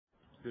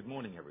Good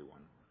morning,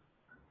 everyone.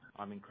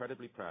 I'm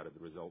incredibly proud of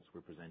the results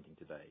we're presenting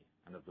today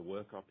and of the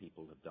work our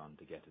people have done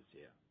to get us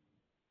here.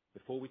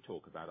 Before we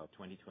talk about our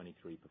 2023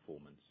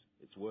 performance,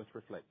 it's worth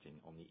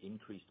reflecting on the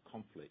increased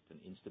conflict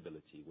and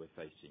instability we're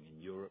facing in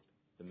Europe,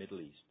 the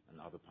Middle East, and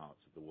other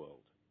parts of the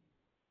world.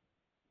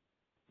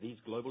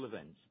 These global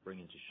events bring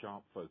into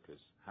sharp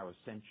focus how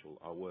essential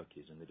our work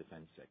is in the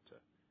defense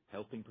sector,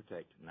 helping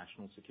protect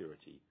national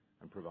security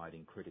and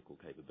providing critical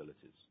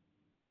capabilities.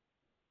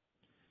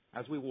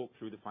 As we walk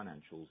through the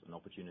financials and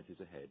opportunities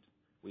ahead,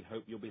 we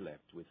hope you'll be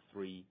left with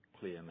three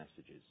clear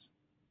messages.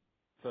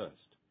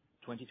 First,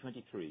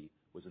 2023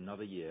 was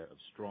another year of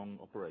strong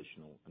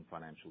operational and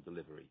financial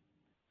delivery,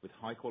 with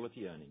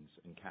high-quality earnings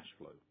and cash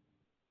flow.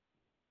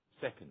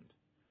 Second,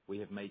 we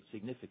have made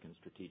significant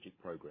strategic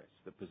progress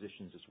that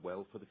positions us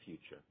well for the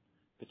future,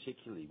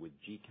 particularly with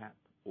GCAP,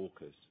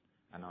 AUKUS,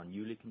 and our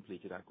newly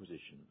completed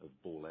acquisition of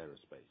Ball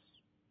Aerospace.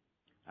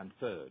 And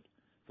third,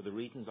 for the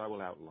reasons I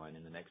will outline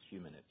in the next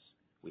few minutes,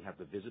 we have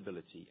the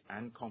visibility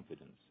and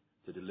confidence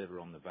to deliver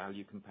on the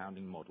value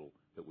compounding model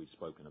that we've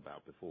spoken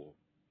about before.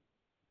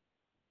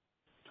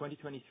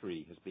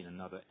 2023 has been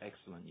another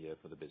excellent year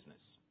for the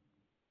business.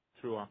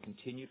 Through our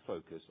continued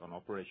focus on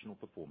operational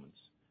performance,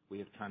 we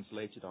have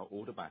translated our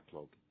order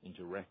backlog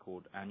into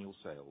record annual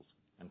sales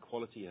and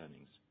quality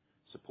earnings,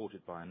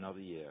 supported by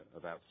another year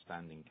of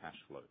outstanding cash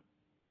flow.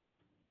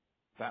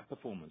 That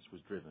performance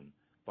was driven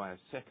by a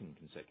second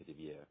consecutive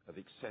year of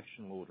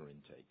exceptional order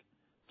intake,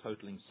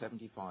 totaling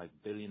 £75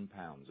 billion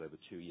over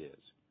 2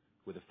 years,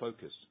 with a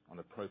focus on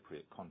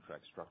appropriate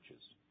contract structures.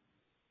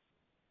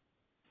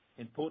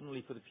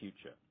 Importantly for the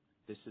future,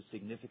 this has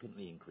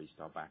significantly increased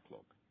our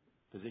backlog,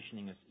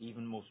 positioning us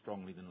even more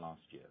strongly than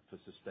last year for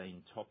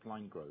sustained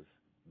top-line growth,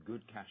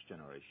 good cash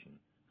generation,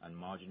 and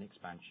margin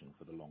expansion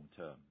for the long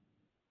term.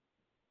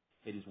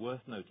 It is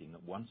worth noting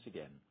that once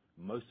again,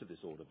 most of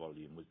this order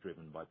volume was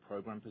driven by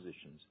program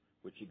positions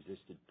which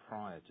existed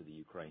prior to the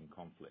Ukraine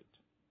conflict.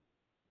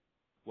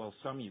 While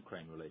some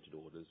Ukraine-related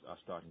orders are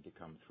starting to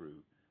come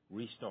through,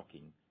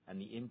 restocking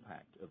and the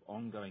impact of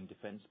ongoing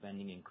defense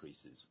spending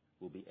increases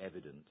will be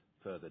evident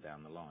further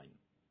down the line.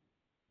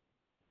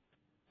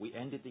 We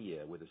ended the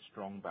year with a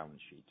strong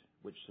balance sheet,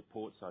 which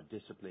supports our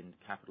disciplined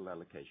capital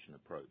allocation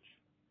approach.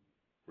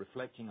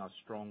 Reflecting our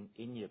strong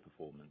in-year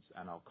performance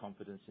and our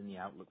confidence in the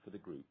outlook for the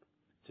group,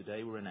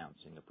 today we're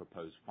announcing a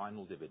proposed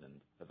final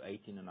dividend of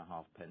 18.5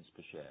 pence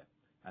per share,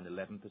 an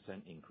 11%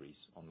 increase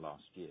on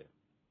last year.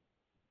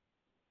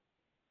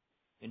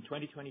 In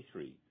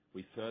 2023,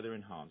 we further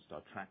enhanced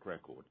our track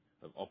record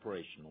of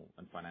operational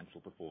and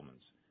financial performance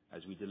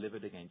as we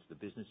delivered against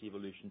the business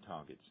evolution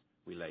targets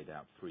we laid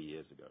out 3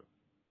 years ago.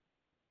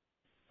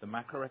 The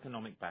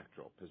macroeconomic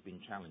backdrop has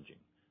been challenging,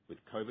 with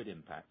COVID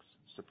impacts,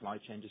 supply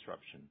chain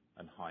disruption,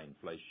 and high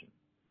inflation,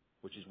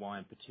 which is why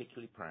I'm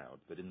particularly proud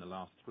that in the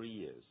last 3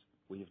 years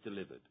we have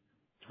delivered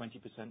 20%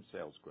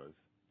 sales growth,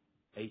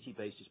 80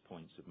 basis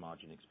points of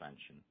margin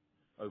expansion,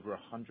 over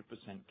 100%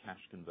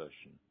 cash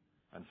conversion,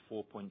 and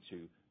 £4.2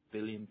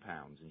 billion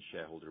in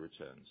shareholder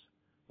returns,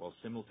 while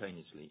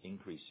simultaneously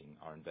increasing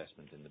our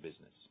investment in the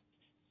business.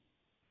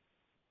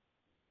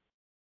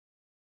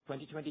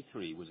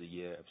 2023 was a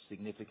year of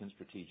significant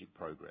strategic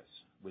progress,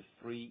 with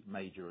 3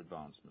 major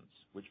advancements,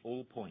 which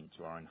all point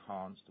to our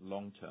enhanced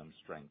long-term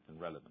strength and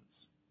relevance.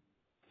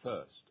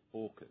 First,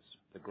 AUKUS,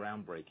 the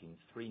groundbreaking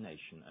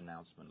 3-nation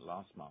announcement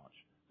last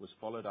March, was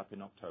followed up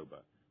in October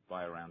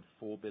by around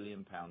 £4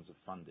 billion of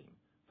funding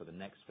for the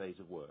next phase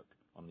of work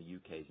on the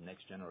UK's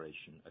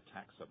next-generation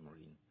attack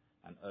submarine,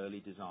 and early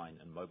design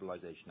and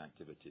mobilization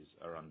activities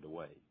are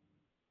underway.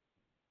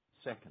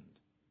 Second,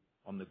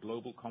 on the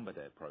Global Combat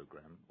Air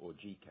Programme, or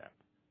GCAP,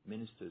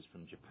 ministers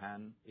from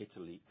Japan,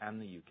 Italy, and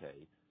the UK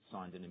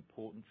signed an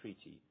important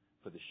treaty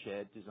for the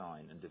shared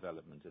design and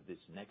development of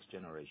this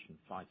next-generation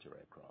fighter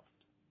aircraft.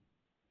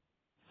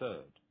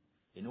 Third,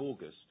 in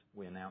August,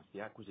 we announced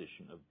the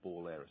acquisition of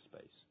Ball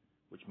Aerospace,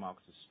 which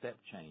marks a step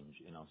change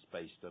in our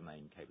space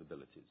domain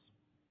capabilities.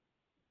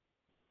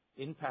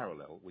 In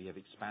parallel, we have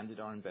expanded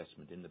our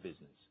investment in the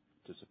business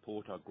to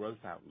support our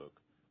growth outlook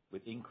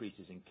with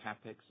increases in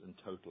CapEx and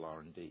total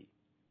R&D.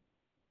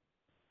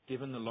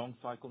 Given the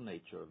long-cycle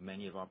nature of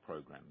many of our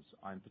programs,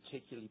 I am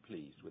particularly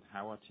pleased with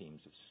how our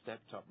teams have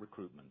stepped up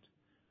recruitment,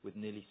 with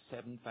nearly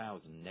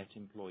 7,000 net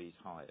employees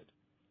hired,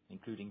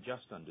 including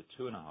just under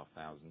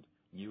 2,500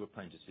 new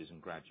apprentices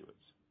and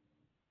graduates.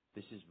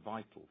 This is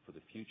vital for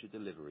the future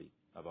delivery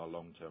of our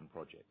long-term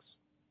projects.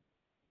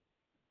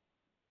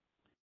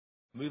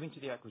 Moving to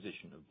the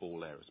acquisition of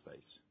Ball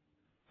Aerospace.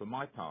 For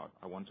my part,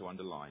 I want to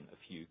underline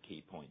a few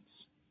key points.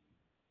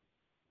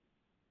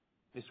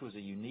 This was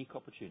a unique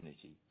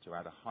opportunity to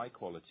add a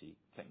high-quality,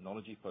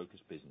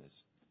 technology-focused business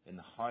in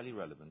the highly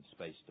relevant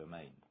space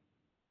domain.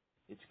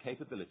 Its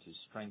capabilities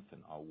strengthen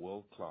our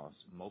world-class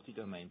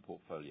multi-domain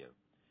portfolio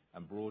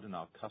and broaden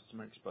our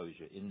customer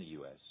exposure in the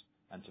US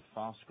and to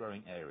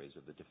fast-growing areas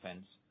of the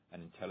defense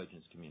and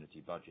intelligence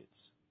community budgets.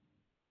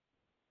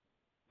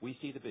 We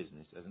see the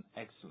business as an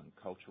excellent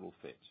cultural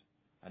fit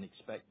and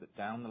expect that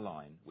down the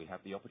line we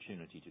have the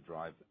opportunity to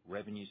drive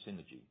revenue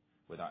synergy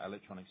with our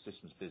electronic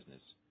systems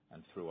business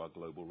and through our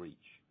global reach.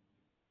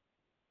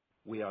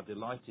 We are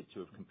delighted to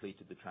have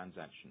completed the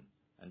transaction,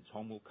 and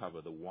Tom will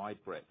cover the wide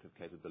breadth of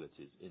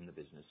capabilities in the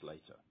business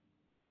later.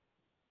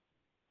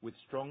 With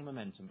strong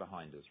momentum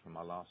behind us from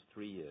our last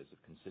 3 years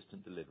of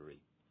consistent delivery,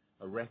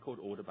 a record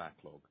order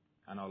backlog,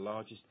 and our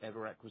largest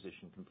ever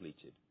acquisition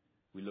completed,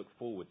 we look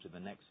forward to the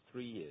next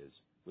 3 years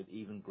with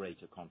even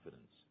greater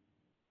confidence.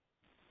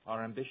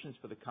 Our ambitions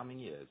for the coming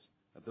years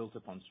are built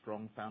upon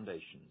strong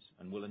foundations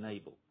and will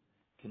enable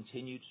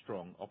continued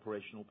strong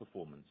operational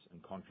performance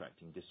and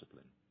contracting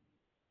discipline,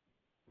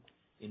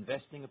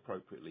 investing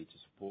appropriately to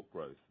support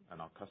growth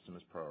and our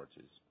customers'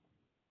 priorities,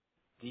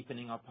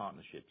 deepening our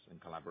partnerships and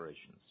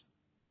collaborations.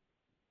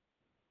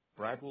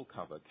 Brad will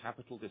cover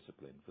capital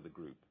discipline for the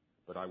group,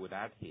 but I would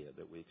add here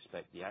that we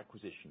expect the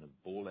acquisition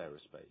of Ball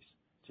Aerospace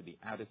to be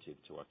additive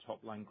to our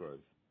top-line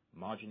growth,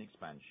 margin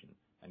expansion,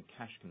 and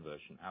cash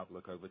conversion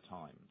outlook over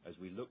time as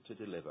we look to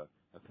deliver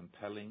a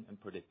compelling and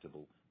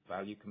predictable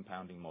value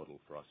compounding model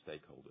for our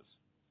stakeholders.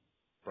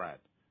 Brad,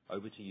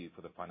 over to you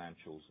for the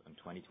financials and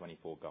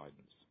 2024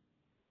 guidance.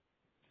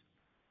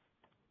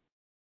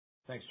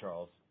 Thanks,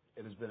 Charles.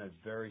 It has been a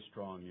very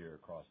strong year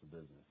across the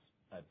business.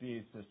 At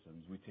BAE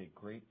Systems, we take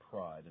great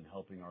pride in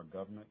helping our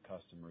government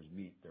customers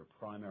meet their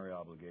primary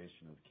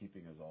obligation of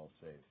keeping us all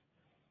safe.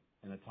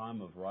 In a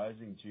time of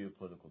rising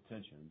geopolitical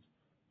tensions,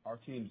 our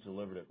teams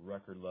delivered at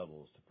record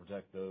levels to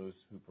protect those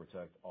who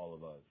protect all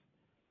of us.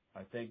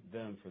 I thank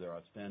them for their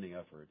outstanding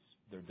efforts,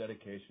 their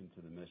dedication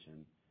to the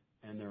mission,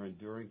 and their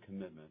enduring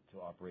commitment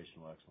to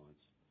operational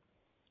excellence.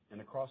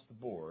 And across the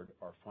board,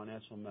 our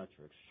financial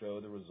metrics show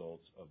the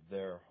results of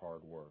their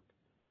hard work.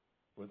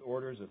 With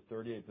orders of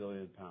 £38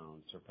 billion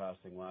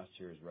surpassing last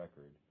year's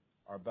record,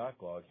 our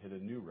backlog hit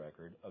a new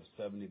record of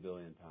 £70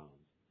 billion.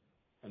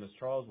 And as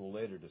Charles will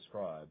later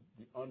describe,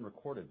 the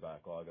unrecorded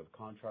backlog of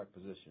contract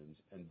positions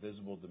and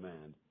visible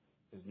demand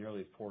is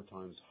nearly 4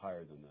 times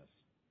higher than this.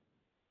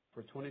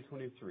 For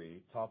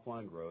 2023,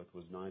 top-line growth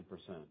was 9%,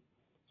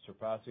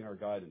 surpassing our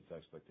guidance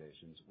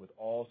expectations, with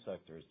all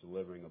sectors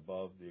delivering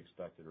above the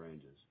expected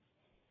ranges.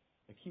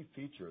 A key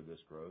feature of this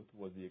growth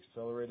was the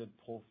accelerated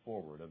pull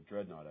forward of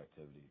dreadnought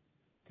activity,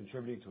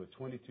 contributing to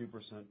a 22%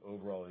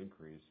 overall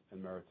increase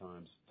in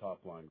Maritime's top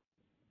line.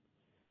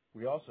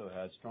 We also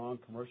had strong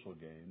commercial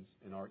gains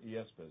in our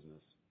ES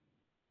business,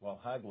 while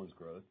Hägglunds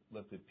growth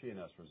lifted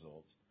P&S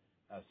results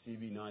as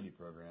CV90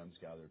 programs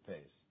gathered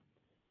pace.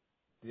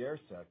 The air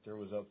sector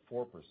was up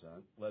 4%,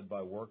 led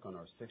by work on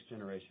our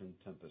 6th-generation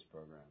Tempest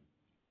program.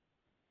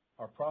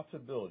 Our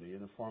profitability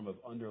in the form of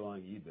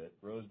underlying EBIT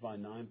rose by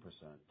 9%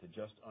 to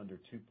just under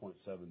 £2.7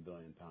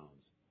 billion.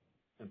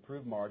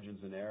 Improved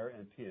margins in air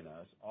and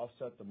P&S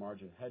offset the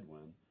margin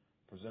headwind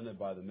presented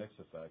by the mix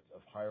effect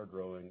of higher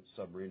growing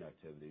submarine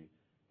activity,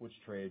 which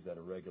trades at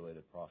a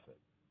regulated profit.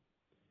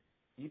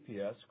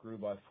 EPS grew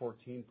by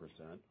 14%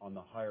 on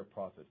the higher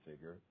profit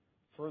figure,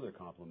 further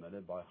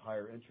complemented by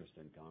higher interest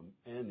income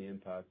and the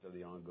impact of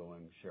the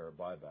ongoing share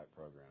buyback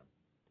program.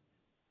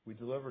 We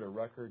delivered a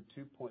record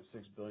 £2.6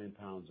 billion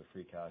of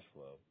free cash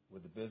flow,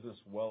 with the business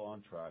well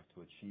on track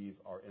to achieve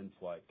our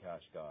in-flight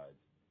cash guide.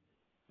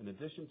 In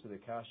addition to the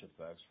cash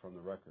effects from the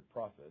record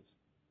profits,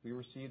 we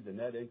received a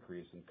net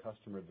increase in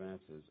customer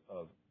advances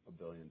of £1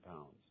 billion.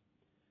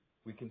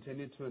 We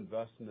continued to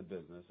invest in the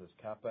business as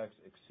CapEx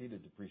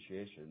exceeded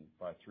depreciation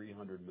by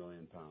 £300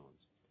 million.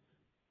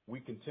 We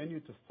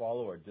continued to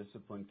follow our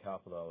disciplined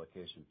capital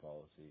allocation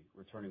policy,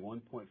 returning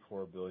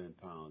 £1.4 billion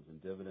in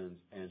dividends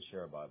and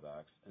share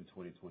buybacks in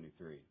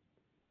 2023.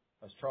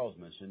 As Charles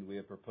mentioned, we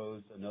have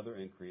proposed another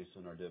increase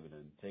in our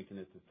dividend, taking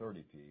it to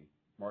 30p,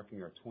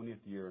 marking our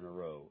 20th year in a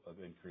row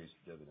of increased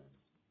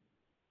dividends.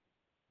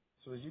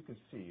 So as you can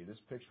see, this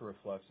picture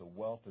reflects a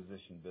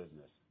well-positioned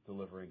business,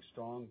 delivering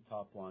strong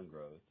top-line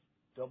growth,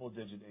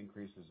 double-digit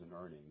increases in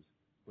earnings,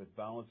 with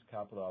balanced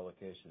capital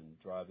allocation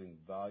driving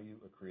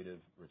value-accretive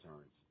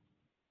returns.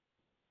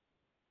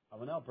 I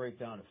will now break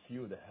down a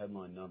few of the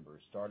headline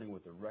numbers, starting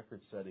with the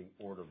record-setting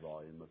order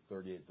volume of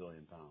 £38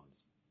 billion.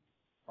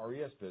 Our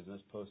ES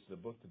business posted a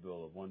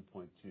book-to-bill of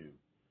 1.2,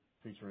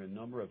 featuring a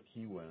number of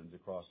key wins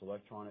across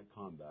electronic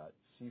combat,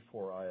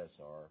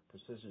 C4ISR,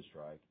 precision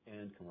strike,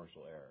 and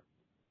commercial air.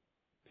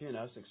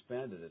 P&S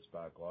expanded its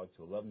backlog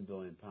to £11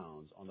 billion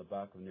on the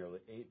back of nearly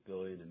 £8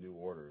 billion in new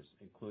orders,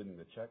 including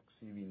the Czech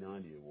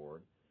CV90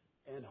 award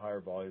and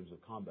higher volumes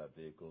of combat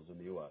vehicles in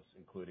the U.S.,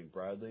 including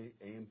Bradley,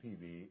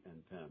 AMPV,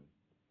 and PIM.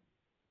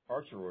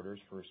 Archer orders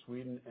for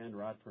Sweden and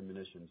Radford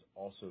munitions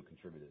also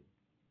contributed.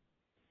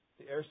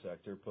 The air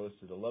sector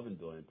posted £11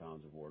 billion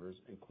of orders,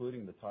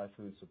 including the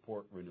Typhoon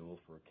support renewal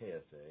for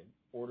KSA,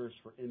 orders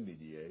for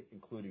MBDA,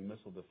 including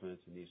missile defense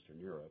in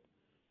Eastern Europe,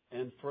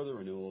 and further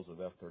renewals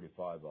of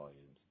F-35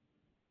 volumes.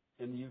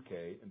 In the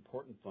UK,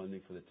 important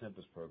funding for the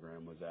Tempest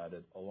program was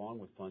added, along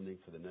with funding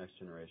for the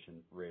next-generation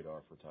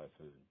radar for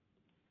Typhoon.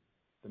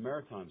 The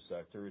maritime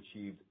sector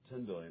achieved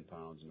 £10 billion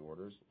in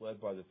orders, led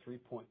by the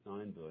 £3.9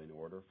 billion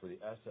order for the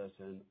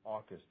SSN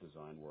AUKUS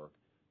design work,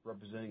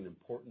 representing an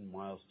important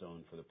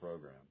milestone for the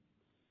program.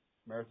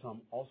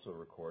 Maritime also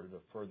recorded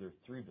a further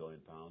 £3 billion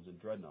in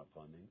dreadnought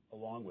funding,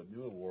 along with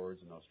new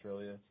awards in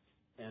Australia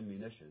and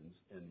munitions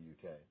in the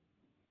UK.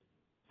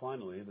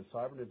 Finally, the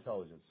cyber and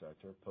intelligence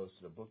sector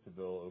posted a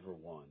book-to-bill over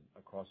 1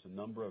 across a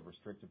number of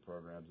restricted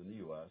programs in the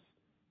U.S.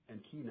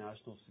 and key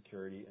national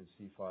security and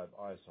C5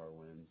 ISR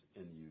wins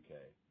in the UK.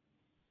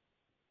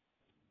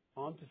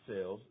 On to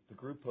sales, the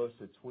group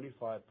posted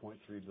 £25.3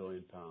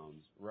 billion,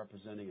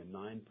 representing a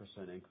 9%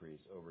 increase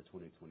over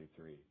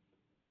 2023.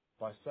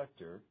 By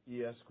sector,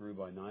 ES grew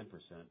by 9%,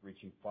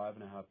 reaching £5.5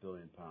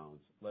 billion,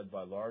 led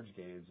by large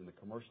gains in the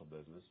commercial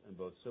business in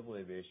both civil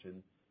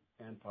aviation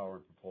and power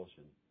and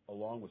propulsion,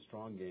 along with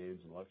strong gains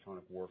in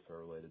electronic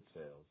warfare-related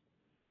sales.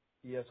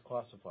 ES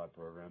classified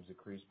programs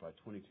increased by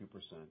 22%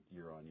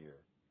 year-on-year.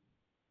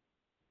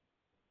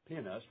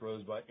 P&S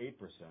rose by 8%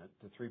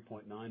 to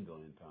 £3.9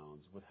 billion,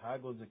 with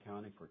Hägglunds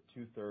accounting for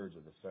two-thirds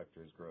of the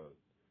sector's growth,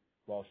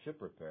 while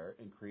ship repair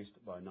increased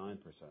by 9%.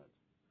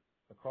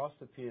 Across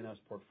the P&S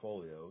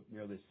portfolio,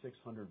 nearly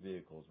 600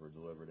 vehicles were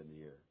delivered in the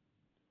year.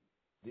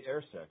 The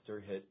air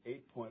sector hit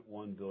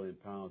 £8.1 billion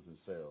in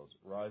sales,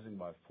 rising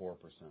by 4%.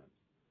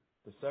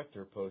 The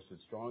sector posted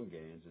strong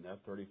gains in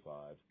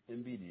F-35,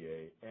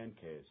 MBDA, and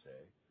KSA,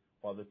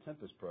 while the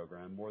Tempest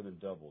program more than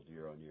doubled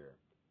year-on-year.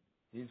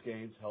 These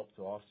gains helped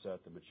to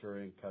offset the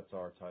maturing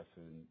Qatar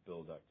Typhoon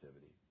build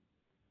activity.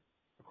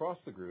 Across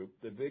the group,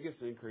 the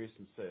biggest increase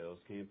in sales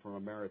came from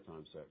a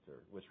maritime sector,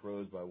 which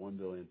rose by £1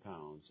 billion,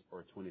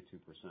 or 22%,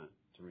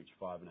 to reach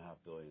 £5.5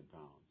 billion.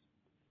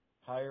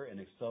 Higher and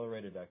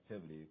accelerated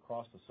activity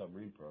across the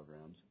submarine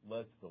programs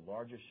led to the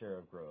largest share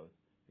of growth,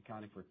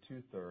 accounting for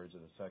two-thirds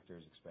of the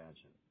sector's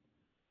expansion.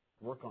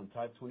 Work on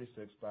Type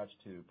 26 Batch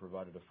 2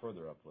 provided a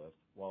further uplift,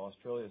 while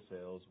Australia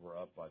sales were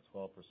up by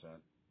 12%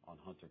 on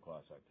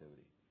Hunter-class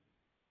activity.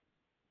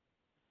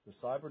 The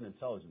cyber and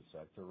intelligence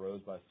sector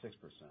rose by 6%.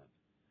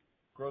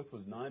 Growth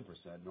was 9%,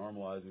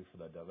 normalizing for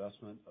the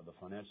divestment of the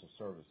financial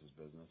services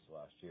business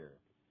last year.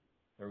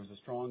 There was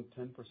a strong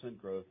 10%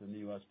 growth in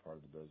the U.S. part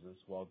of the business,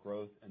 while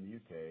growth in the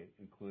UK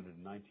included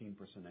a 19%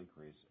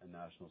 increase in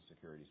national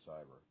security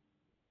cyber.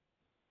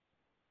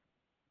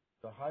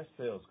 The high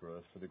sales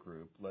growth for the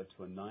group led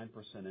to a 9%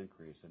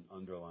 increase in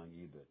underlying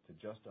EBIT to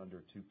just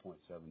under £2.7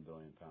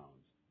 billion.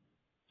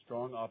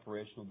 Strong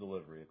operational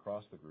delivery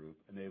across the group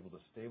enabled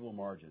a stable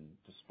margin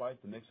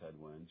despite the mix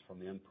headwinds from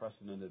the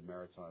unprecedented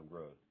maritime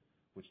growth,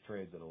 which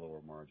trades at a lower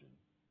margin.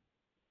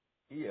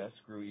 ES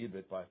grew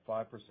EBIT by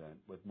 5%,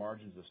 with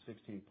margins of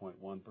 16.1%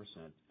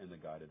 in the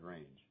guided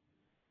range.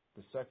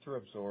 The sector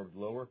absorbed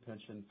lower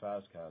pension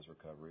FAS/CAS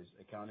recoveries,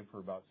 accounting for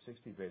about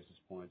 60 basis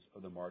points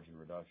of the margin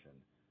reduction,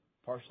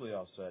 partially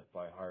offset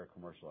by higher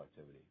commercial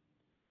activity.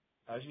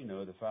 As you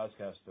know, the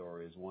FAS/CAS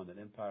story is one that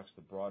impacts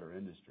the broader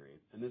industry,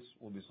 and this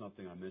will be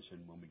something I mention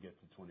when we get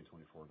to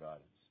 2024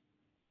 guidance.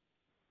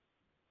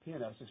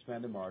 P&S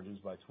expanded margins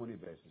by 20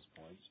 basis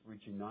points,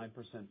 reaching 9%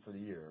 for the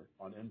year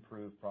on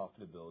improved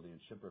profitability in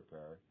ship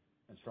repair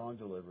and strong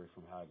delivery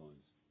from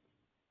Hägglunds.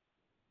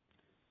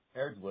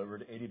 Air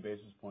delivered 80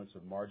 basis points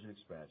of margin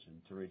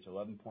expansion to reach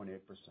 11.8%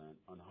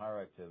 on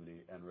higher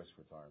activity and risk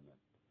retirement.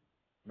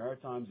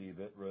 Maritime's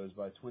EBIT rose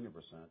by 20%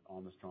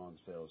 on the strong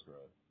sales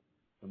growth.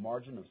 The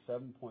margin of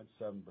 7.7%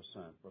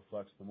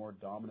 reflects the more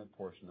dominant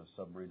portion of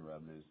submarine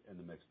revenues in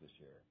the mix this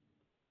year.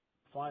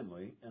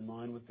 Finally, in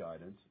line with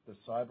guidance, the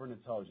cyber and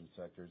intelligence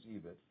sector's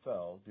EBIT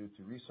fell due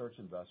to research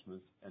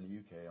investments in the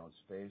UK on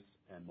space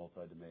and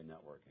multi-domain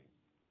networking.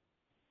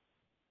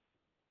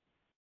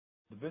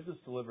 The business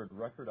delivered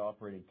record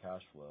operating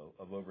cash flow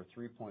of over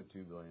 £3.2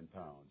 billion,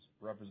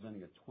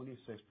 representing a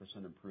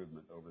 26%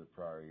 improvement over the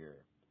prior year.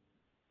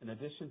 In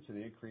addition to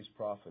the increased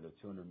profit of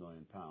 £200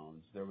 million,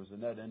 there was a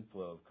net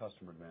inflow of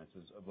customer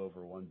advances of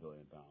over £1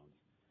 billion.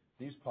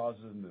 These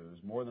positive moves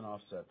more than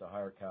offset the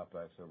higher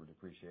capex over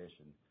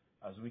depreciation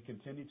as we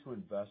continue to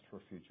invest for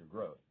future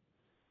growth.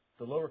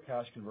 The lower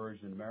cash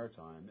conversion in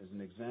maritime is an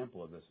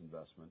example of this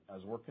investment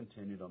as work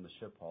continued on the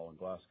ship hull in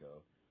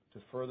Glasgow to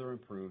further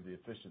improve the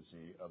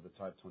efficiency of the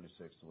Type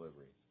 26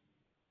 delivery.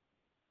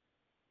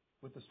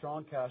 With the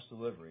strong cash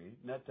delivery,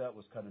 net debt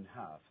was cut in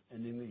half,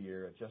 ending the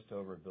year at just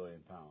over £1 billion.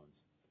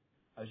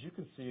 As you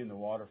can see in the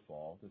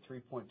waterfall, the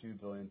 £3.2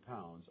 billion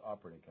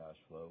operating cash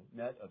flow,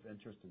 net of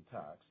interest and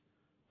tax,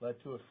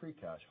 led to a free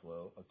cash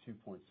flow of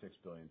 £2.6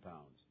 billion.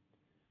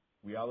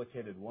 We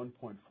allocated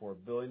 $1.4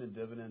 billion in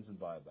dividends and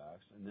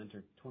buybacks and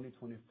entered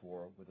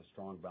 2024 with a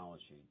strong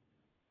balance sheet,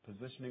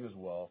 positioning us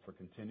well for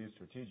continued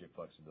strategic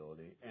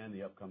flexibility and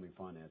the upcoming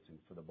financing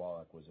for the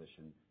BAE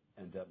acquisition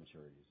and debt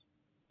maturities.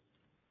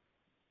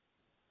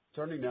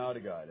 Turning now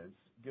to guidance,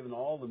 given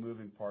all the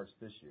moving parts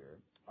this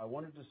year, I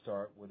wanted to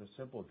start with a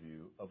simple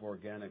view of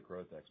organic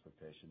growth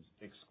expectations,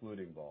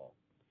 excluding BAE.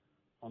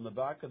 On the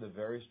back of the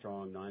very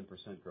strong 9%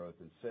 growth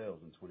in sales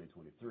in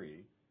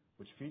 2023,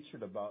 which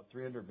featured about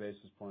 300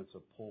 basis points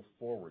of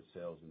pull-forward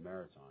sales in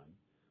maritime,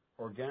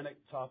 organic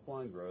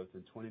top-line growth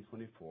in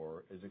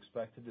 2024 is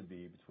expected to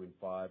be between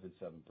 5% and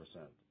 7%.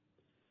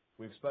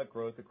 We expect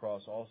growth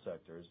across all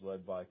sectors,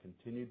 led by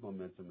continued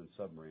momentum in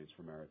submarines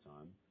for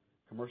maritime,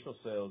 commercial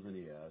sales in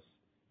ES,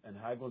 and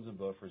Hägglunds and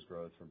Bofors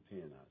growth from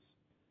P&S.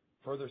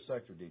 Further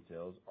sector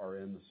details are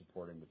in the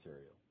supporting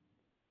material.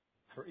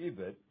 For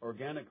EBIT,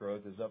 organic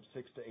growth is up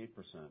 6 to 8%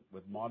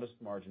 with modest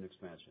margin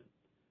expansion.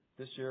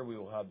 This year we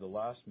will have the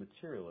last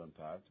material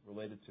impact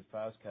related to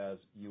FAS/CAS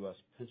U.S.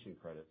 pension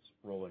credits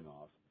rolling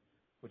off,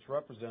 which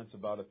represents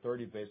about a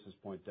 30 basis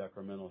point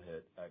decremental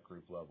hit at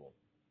group level.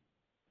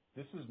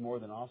 This is more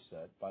than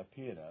offset by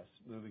P&S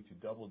moving to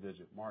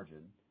double-digit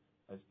margin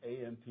as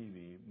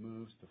AMPV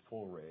moves to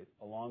full rate,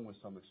 along with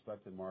some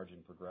expected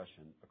margin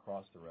progression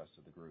across the rest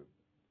of the group.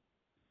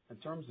 In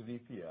terms of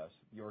EPS,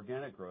 the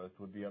organic growth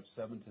would be up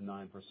 7 to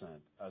 9%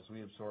 as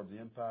we absorb the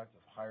impact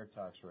of higher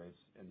tax rates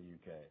in the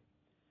UK.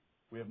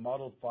 We have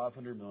modeled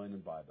 500 million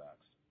in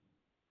buybacks.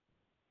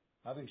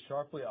 Having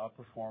sharply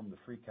outperformed the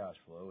free cash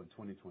flow in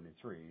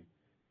 2023,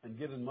 and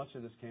given much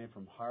of this came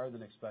from higher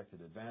than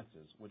expected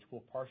advances, which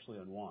will partially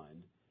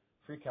unwind,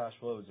 free cash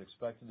flow is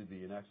expected to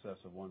be in excess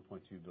of 1.2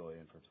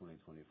 billion for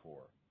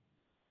 2024.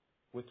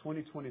 With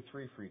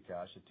 2023 free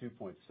cash at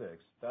 2.6,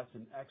 that's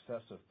in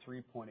excess of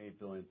 3.8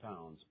 billion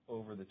pounds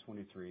over the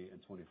 23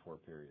 and 24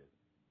 period.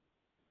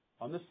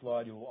 On this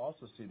slide, you will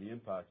also see the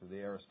impact of the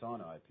Air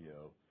Astana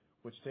IPO,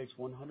 which takes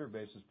 100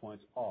 basis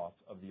points off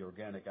of the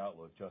organic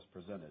outlook just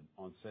presented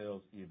on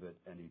sales, EBIT,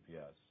 and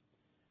EPS.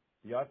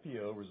 The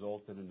IPO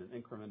resulted in an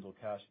incremental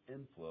cash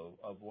inflow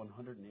of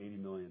 180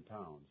 million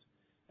pounds,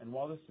 and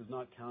while this does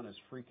not count as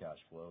free cash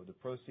flow, the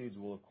proceeds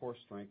will of course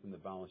strengthen the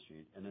balance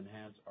sheet and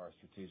enhance our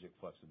strategic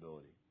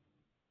flexibility.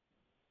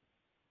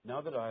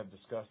 Now that I have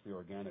discussed the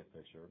organic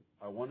picture,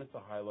 I wanted to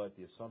highlight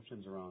the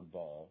assumptions around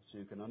Ball so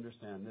you can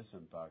understand this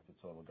impact to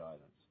total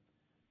guidance.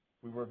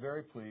 We were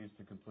very pleased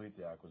to complete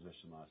the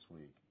acquisition last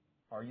week.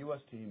 Our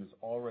U.S. team is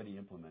already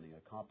implementing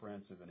a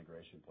comprehensive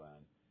integration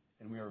plan,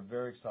 and we are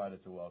very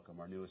excited to welcome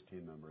our newest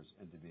team members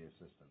into BAE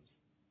Systems.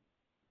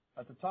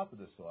 At the top of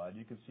this slide,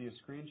 you can see a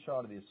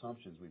screenshot of the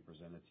assumptions we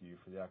presented to you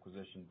for the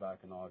acquisition back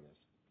in August.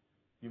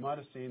 You might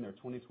have seen their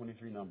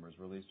 2023 numbers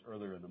released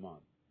earlier in the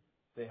month.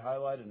 They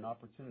highlight an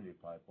opportunity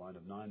pipeline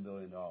of $9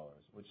 billion,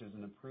 which is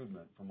an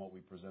improvement from what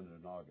we presented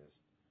in August,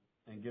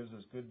 and gives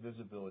us good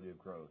visibility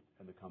of growth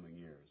in the coming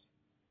years.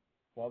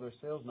 While their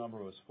sales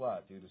number was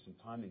flat due to some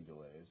timing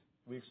delays,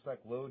 we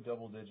expect low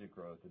double-digit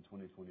growth in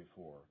 2024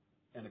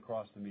 and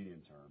across the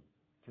medium term,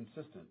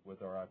 consistent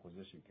with our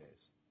acquisition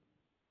case.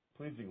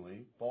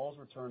 Pleasingly, Ball's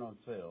return on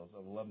sales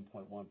of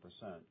 11.1%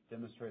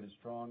 demonstrated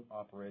strong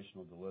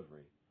operational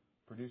delivery,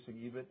 producing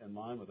EBIT in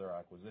line with our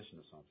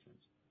acquisition assumptions,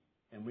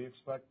 and we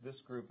expect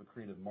this group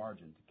accretive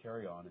margin to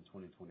carry on in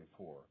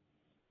 2024,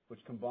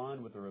 which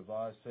combined with the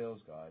revised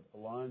sales guide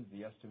aligns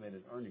the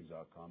estimated earnings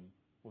outcome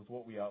with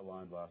what we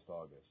outlined last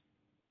August.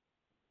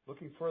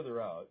 Looking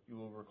further out, you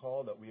will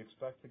recall that we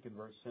expect to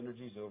convert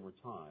synergies over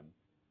time,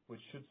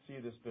 which should see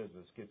this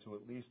business get to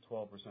at least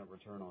 12%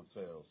 return on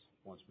sales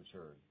once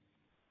matured.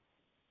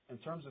 In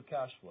terms of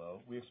cash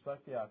flow, we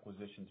expect the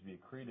acquisition to be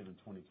accretive in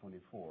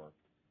 2024,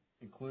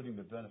 including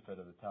the benefit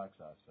of the tax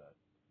asset.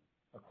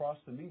 Across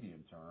the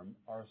medium term,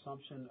 our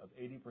assumption of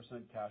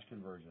 80% cash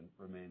conversion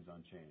remains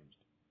unchanged.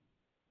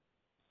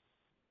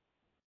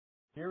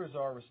 Here is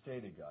our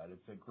restated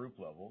guidance at group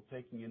level,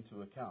 taking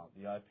into account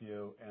the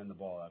IPO and the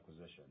Ball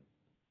acquisition.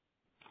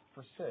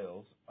 For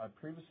sales, I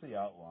previously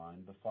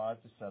outlined the 5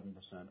 to 7%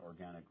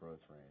 organic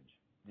growth range.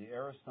 The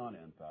Air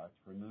Astana impact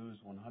removes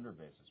 100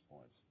 basis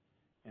points,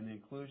 and the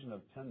inclusion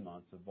of 10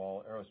 months of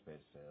Ball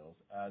Aerospace sales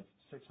adds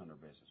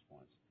 600 basis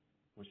points,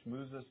 which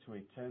moves us to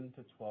a 10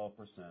 to 12%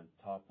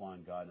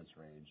 top-line guidance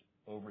range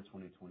over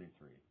 2023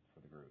 for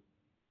the group.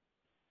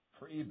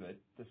 For EBIT,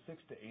 the 6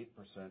 to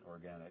 8%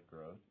 organic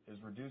growth is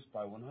reduced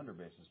by 100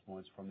 basis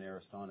points from the Air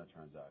Astana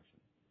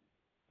transaction.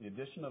 The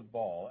addition of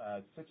Ball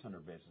adds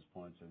 600 basis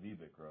points of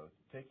EBIT growth,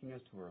 taking us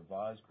to a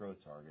revised growth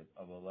target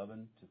of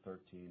 11 to 13%.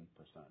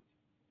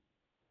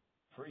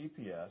 For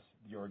EPS,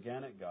 the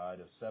organic guide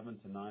of 7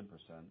 to 9%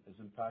 is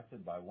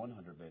impacted by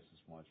 100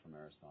 basis points from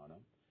Air Astana.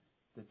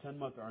 The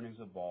 10-month earnings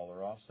of Ball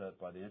are offset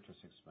by the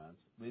interest expense,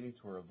 leading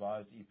to a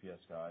revised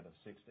EPS guide of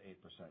 6 to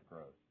 8%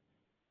 growth.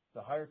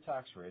 The higher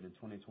tax rate in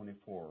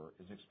 2024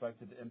 is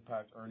expected to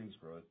impact earnings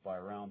growth by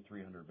around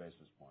 300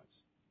 basis points.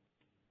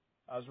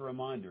 As a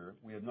reminder,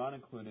 we have not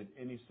included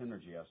any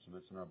synergy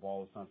estimates in our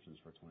Ball assumptions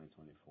for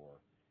 2024,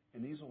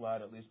 and these will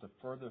add at least a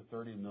further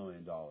 $30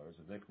 million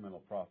of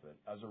incremental profit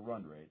as a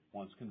run rate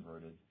once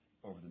converted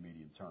over the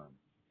medium term.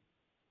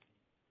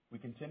 We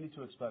continue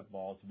to expect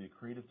Ball to be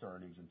accretive to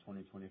earnings in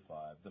 2025,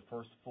 the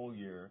first full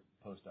year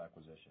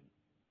post-acquisition.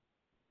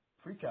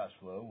 Free cash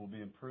flow will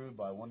be improved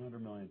by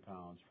 100 million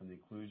pounds from the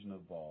inclusion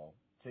of Ball,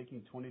 taking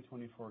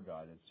 2024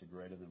 guidance to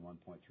greater than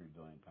 1.3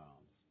 billion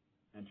pounds.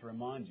 And to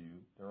remind you,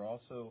 there are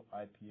also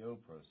IPO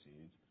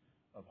proceeds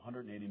of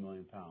 180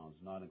 million pounds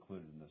not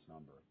included in this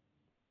number.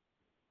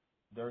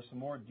 There are some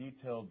more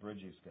detailed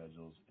bridging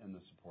schedules in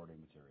the supporting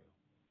material.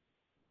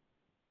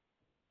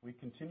 We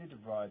continue to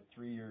provide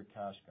 3-year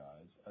cash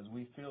guides as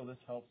we feel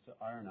this helps to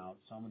iron out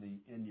some of the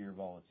in-year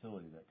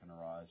volatility that can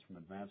arise from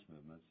advance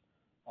movements,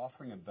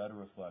 offering a better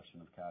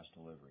reflection of cash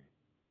delivery.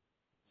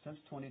 Since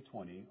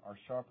 2020, our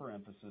sharper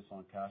emphasis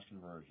on cash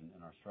conversion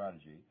in our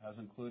strategy has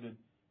included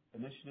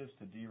initiatives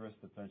to de-risk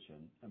the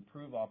pension,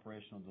 improve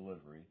operational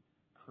delivery,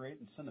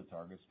 create incentive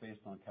targets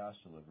based on cash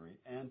delivery,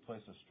 and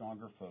place a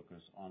stronger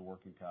focus on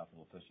working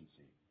capital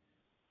efficiency.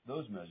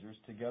 Those measures,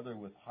 together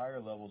with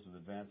higher levels of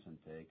advance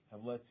intake,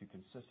 have led to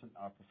consistent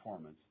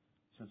outperformance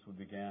since we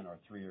began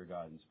our 3-year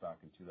guidance back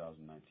in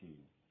 2019.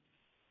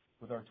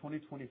 With our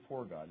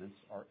 2024 guidance,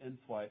 our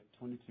in-flight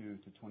 22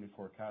 to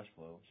 24 cash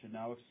flow should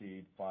now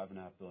exceed £5.5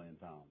 billion.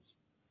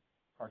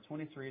 Our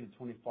 23 to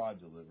 25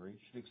 delivery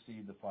should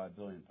exceed the £5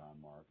 billion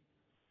mark,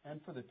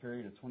 and for the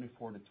period of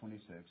 24 to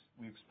 26,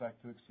 we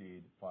expect to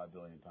exceed £5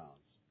 billion.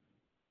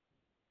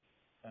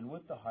 And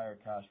with the higher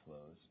cash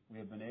flows, we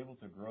have been able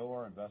to grow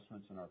our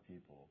investments in our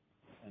people,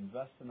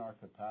 invest in our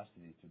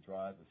capacity to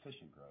drive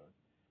efficient growth,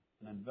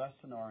 and invest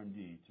in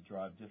R&D to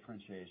drive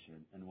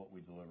differentiation in what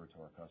we deliver to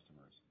our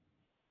customers.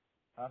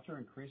 After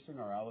increasing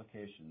our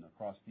allocation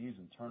across these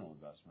internal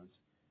investments,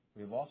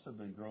 we have also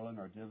been growing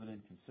our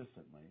dividend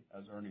consistently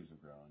as earnings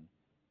have grown,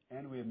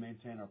 and we have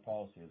maintained our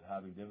policy of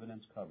having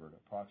dividends covered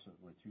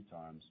approximately 2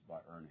 times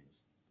by earnings.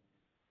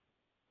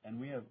 And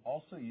we have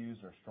also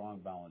used our strong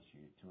balance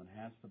sheet to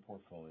enhance the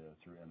portfolio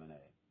through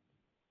M&A.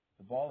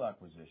 The Ball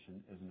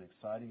acquisition is an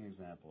exciting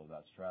example of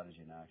that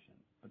strategy in action,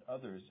 but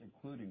others,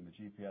 including the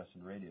GPS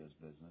and radios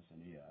business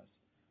in ES,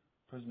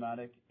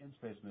 Prismatic,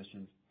 In-Space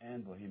Missions,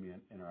 and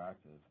Bohemian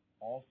Interactive,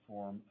 all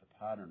form a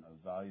pattern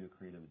of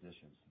value-accretive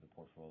additions to the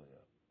portfolio.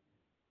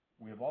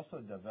 We have also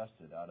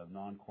divested out of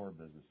non-core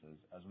businesses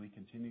as we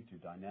continue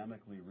to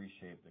dynamically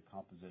reshape the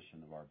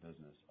composition of our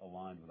business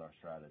aligned with our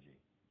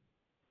strategy.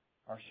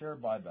 Our share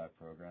buyback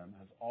program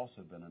has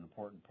also been an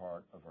important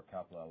part of our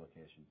capital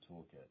allocation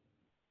toolkit.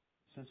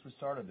 Since we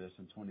started this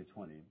in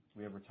 2020,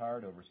 we have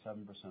retired over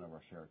 7% of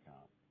our share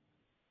count.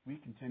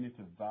 We continue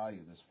to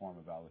value this form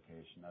of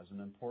allocation as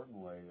an important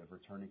way of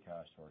returning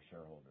cash to our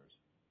shareholders.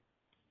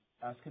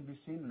 As can be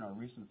seen in our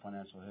recent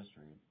financial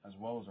history, as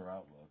well as our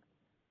outlook,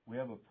 we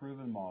have a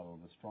proven model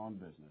of a strong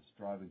business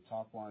driving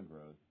top-line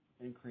growth,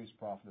 increased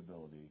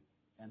profitability,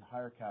 and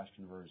higher cash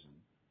conversion,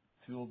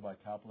 fueled by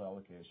capital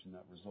allocation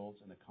that results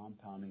in a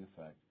compounding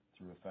effect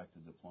through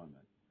effective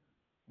deployment.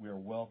 We are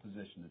well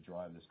positioned to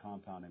drive this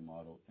compounding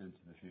model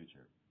into the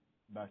future.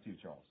 Back to you,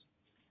 Charles.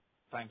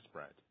 Thanks,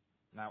 Brad.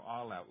 Now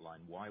I'll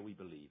outline why we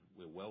believe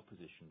we're well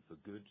positioned for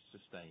good,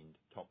 sustained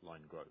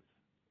top-line growth.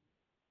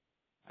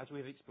 As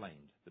we have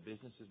explained, the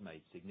business has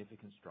made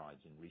significant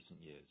strides in recent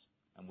years,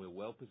 and we're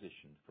well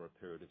positioned for a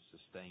period of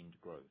sustained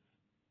growth.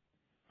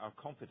 Our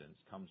confidence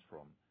comes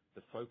from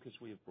the focus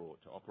we have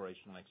brought to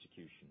operational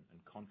execution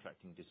and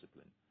contracting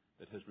discipline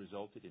that has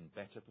resulted in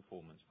better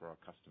performance for our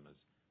customers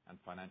and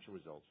financial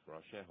results for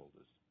our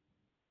shareholders.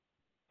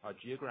 Our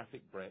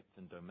geographic breadth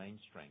and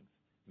domain strength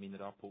mean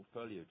that our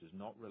portfolio does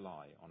not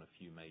rely on a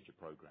few major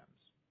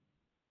programs.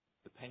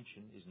 The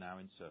pension is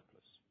now in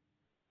surplus,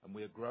 and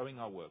we are growing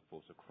our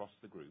workforce across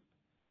the group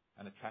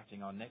and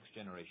attracting our next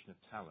generation of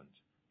talent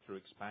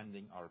through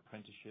expanding our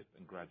apprenticeship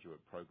and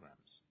graduate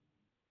programs.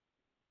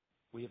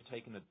 We have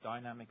taken a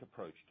dynamic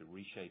approach to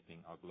reshaping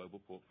our global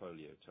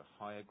portfolio to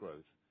higher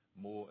growth,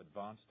 more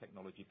advanced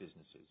technology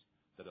businesses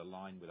that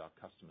align with our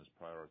customers'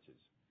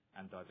 priorities,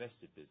 and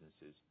divested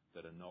businesses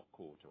that are not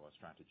core to our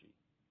strategy.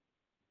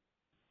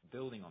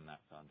 Building on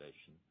that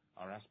foundation,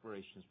 our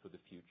aspirations for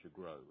the future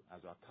grow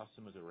as our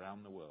customers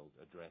around the world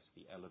address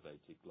the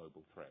elevated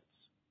global threats.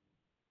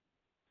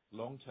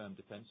 Long-term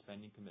defense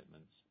spending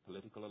commitments,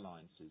 political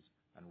alliances,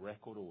 and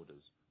record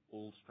orders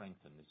all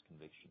strengthen this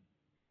conviction.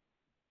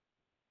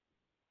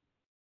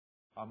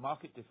 Our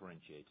market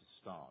differentiators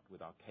start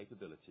with our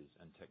capabilities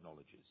and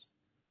technologies.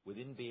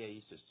 Within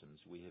BAE Systems,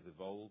 we have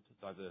evolved,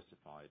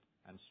 diversified,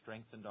 and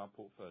strengthened our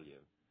portfolio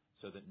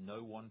so that no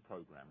one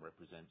program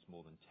represents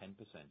more than 10%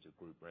 of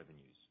group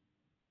revenues.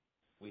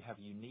 We have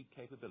unique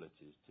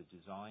capabilities to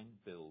design,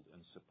 build,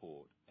 and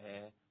support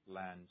air,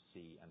 land,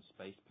 sea, and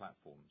space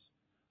platforms,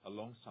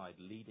 alongside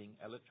leading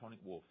electronic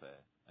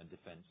warfare and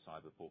defense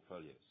cyber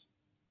portfolios.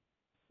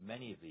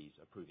 Many of these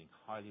are proving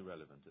highly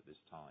relevant at this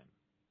time.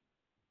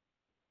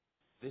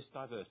 This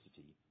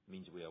diversity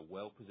means we are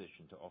well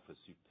positioned to offer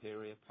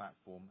superior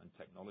platform and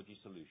technology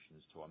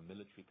solutions to our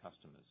military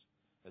customers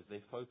as they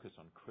focus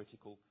on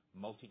critical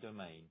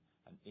multi-domain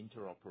and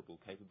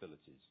interoperable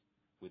capabilities,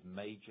 with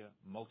major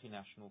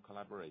multinational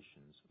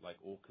collaborations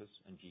like AUKUS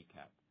and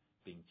GCAP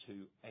being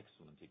 2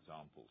 excellent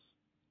examples.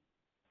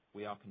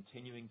 We are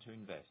continuing to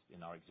invest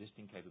in our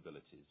existing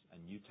capabilities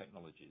and new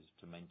technologies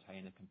to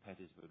maintain a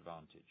competitive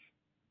advantage.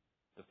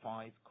 The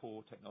 5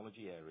 core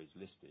technology areas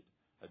listed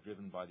are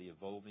driven by the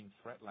evolving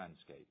threat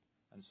landscape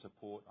and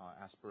support our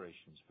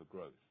aspirations for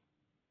growth.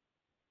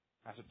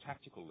 At a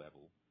tactical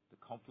level, the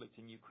conflict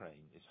in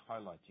Ukraine is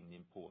highlighting the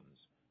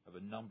importance of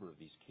a number of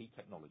these key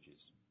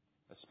technologies,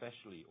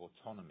 especially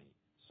autonomy,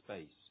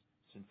 space,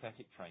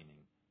 synthetic training,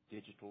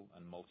 digital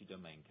and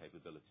multi-domain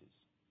capabilities.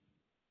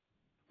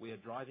 We are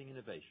driving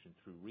innovation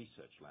through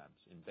research labs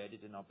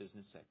embedded in our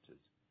business sectors,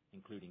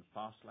 including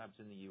FAST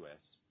Labs in the US,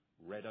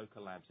 Red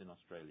Ochre Labs in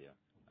Australia,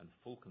 and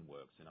Falcon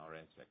Works in our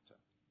air sector.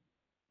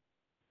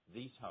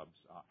 These hubs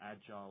are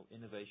agile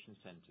innovation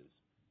centers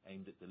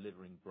aimed at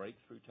delivering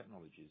breakthrough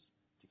technologies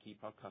to keep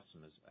our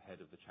customers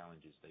ahead of the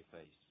challenges they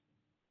face.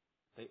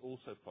 They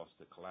also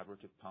foster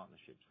collaborative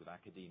partnerships with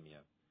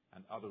academia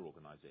and other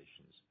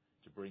organizations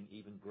to bring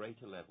even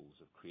greater levels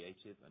of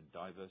creative and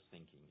diverse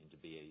thinking into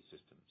BAE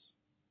Systems.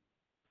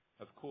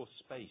 Of course,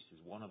 space is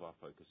one of our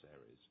focus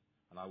areas,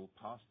 and I will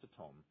pass to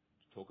Tom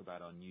to talk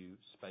about our new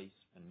Space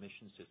and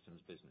Mission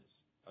Systems business.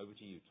 Over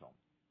to you, Tom.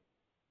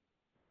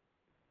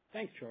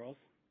 Thanks, Charles.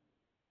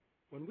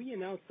 When we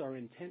announced our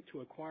intent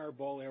to acquire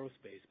Ball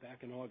Aerospace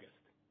back in August,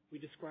 we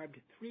described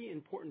 3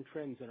 important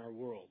trends in our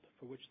world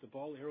for which the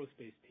Ball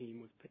Aerospace team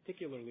was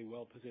particularly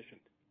well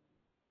positioned.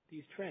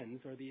 These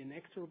trends are the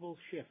inexorable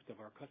shift of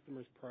our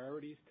customers'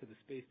 priorities to the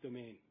space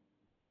domain,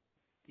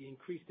 the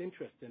increased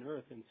interest in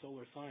Earth and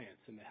solar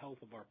science and the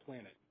health of our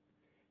planet,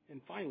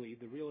 and finally,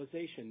 the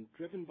realization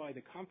driven by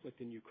the conflict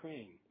in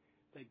Ukraine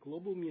that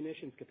global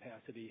munitions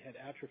capacity had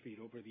atrophied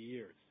over the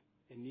years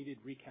and needed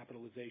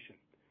recapitalization,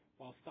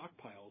 while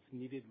stockpiles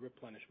needed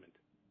replenishment.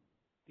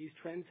 These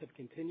trends have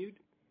continued,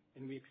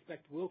 and we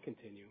expect will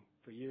continue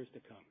for years to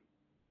come.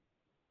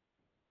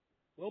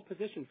 Well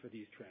positioned for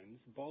these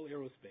trends, Ball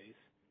Aerospace,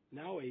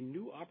 now a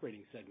new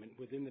operating segment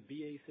within the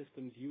BAE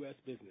Systems U.S.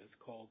 business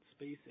called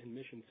Space and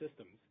Mission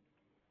Systems,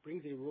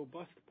 brings a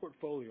robust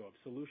portfolio of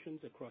solutions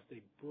across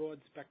a broad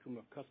spectrum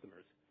of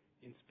customers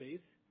in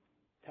space,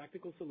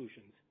 tactical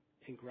solutions,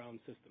 and ground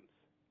systems.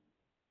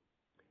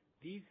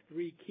 These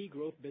 3 key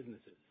growth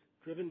businesses,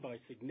 driven by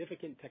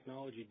significant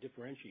technology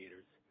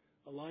differentiators,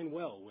 align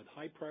well with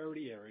high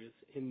priority areas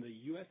in the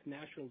U.S.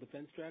 National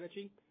Defense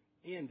Strategy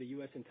and the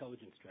U.S.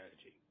 Intelligence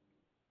Strategy.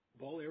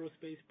 Ball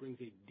Aerospace brings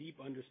a deep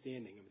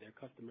understanding of their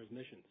customers'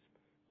 missions,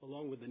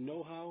 along with the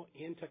know-how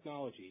and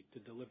technology to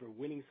deliver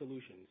winning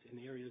solutions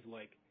in areas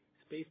like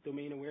space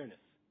domain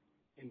awareness,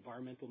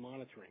 environmental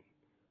monitoring,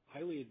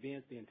 highly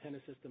advanced antenna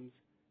systems,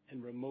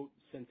 and remote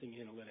sensing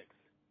analytics.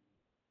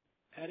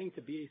 Adding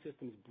to BAE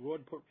Systems'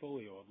 broad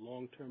portfolio of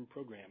long-term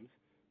programs,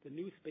 the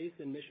new Space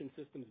and Mission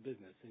Systems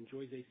business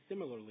enjoys a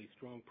similarly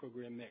strong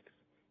program mix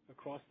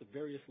across the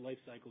various life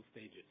cycle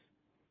stages,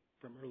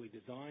 from early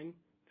design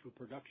through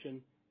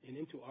production and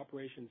into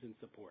operations and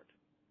support.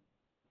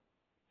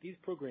 These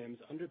programs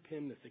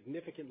underpin the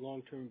significant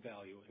long-term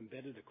value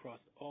embedded across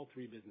all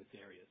 3 business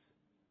areas.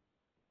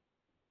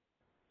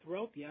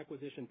 Throughout the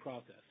acquisition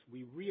process,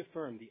 we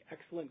reaffirmed the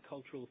excellent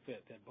cultural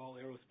fit that Ball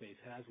Aerospace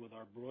has with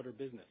our broader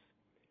business,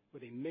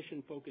 with a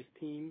mission-focused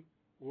team,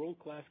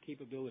 world-class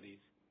capabilities,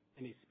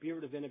 and a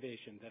spirit of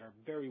innovation that are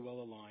very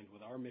well aligned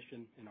with our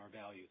mission and our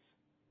values.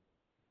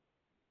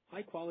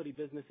 High-quality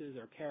businesses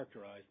are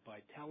characterized by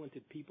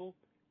talented people,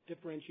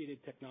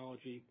 differentiated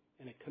technology,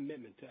 and a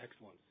commitment to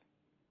excellence.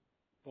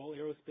 Ball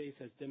Aerospace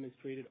has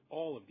demonstrated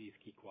all of these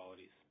key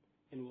qualities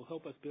and will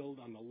help us build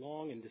on the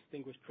long and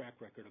distinguished track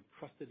record of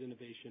trusted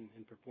innovation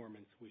and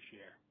performance we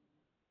share.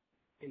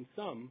 In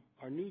sum,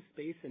 our new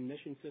Space and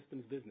Mission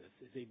Systems business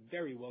is a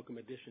very welcome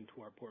addition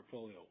to our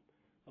portfolio,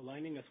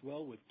 aligning us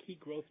well with key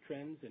growth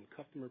trends and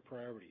customer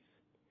priorities.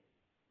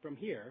 From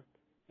here,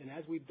 and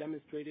as we've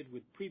demonstrated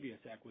with previous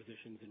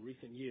acquisitions in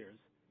recent years,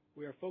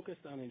 we are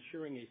focused on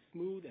ensuring a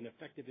smooth and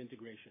effective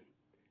integration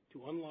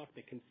to unlock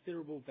the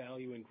considerable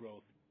value and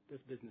growth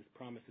this business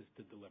promises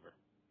to deliver.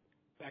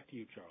 Back to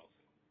you, Charles.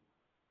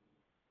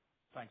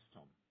 Thanks,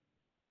 Tom.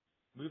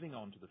 Moving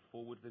on to the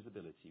forward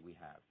visibility we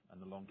have and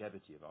the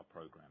longevity of our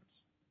programs.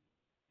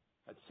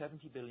 At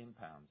 £70 billion,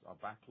 our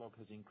backlog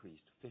has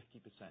increased 50%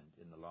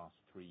 in the last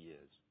 3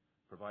 years,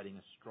 providing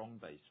a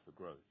strong base for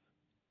growth.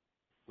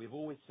 We've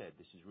always said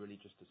this is really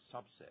just a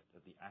subset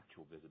of the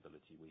actual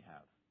visibility we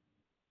have.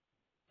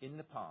 In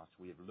the past,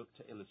 we have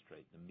looked to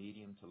illustrate the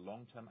medium to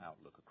long-term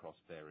outlook across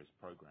various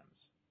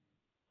programs.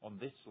 On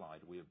this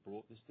slide, we have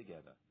brought this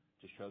together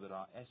to show that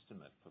our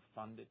estimate for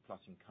funded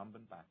plus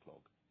incumbent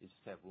backlog is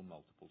several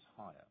multiples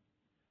higher,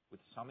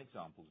 with some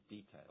examples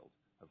detailed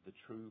of the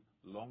true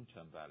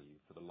long-term value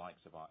for the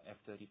likes of our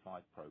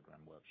F-35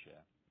 program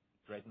workshare,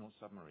 Dreadnought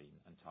submarine,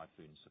 and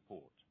Typhoon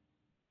support.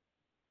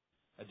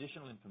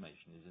 Additional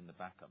information is in the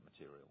backup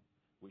material,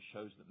 which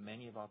shows that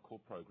many of our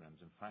core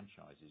programs and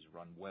franchises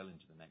run well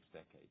into the next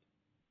decade.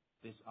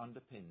 This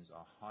underpins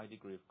our high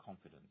degree of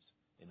confidence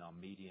in our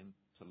medium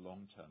to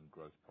long-term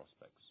growth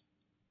prospects.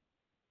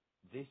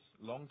 This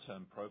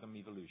long-term program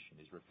evolution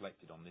is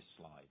reflected on this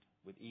slide,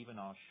 with even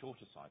our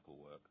shorter cycle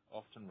work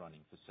often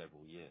running for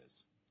several years.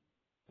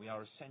 We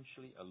are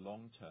essentially a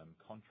long-term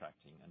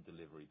contracting and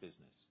delivery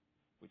business,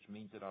 which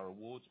means that our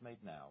awards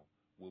made now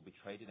will be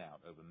traded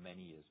out over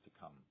many years to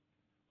come,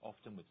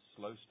 often with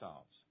slow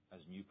starts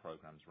as new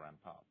programs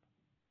ramp up.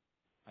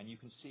 And you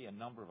can see a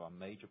number of our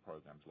major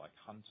programs like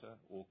Hunter,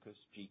 AUKUS,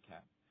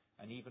 GCAP,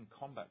 and even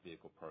combat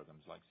vehicle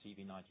programs like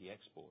CV-90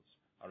 exports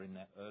are in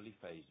their early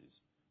phases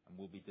and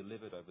will be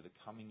delivered over the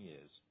coming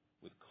years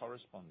with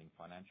corresponding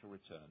financial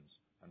returns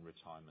and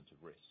retirement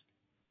of risk.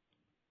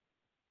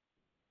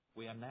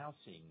 We are now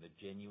seeing the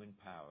genuine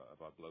power of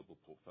our global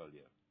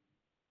portfolio.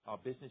 Our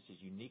business is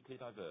uniquely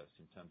diverse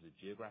in terms of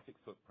geographic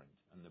footprint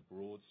and the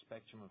broad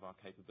spectrum of our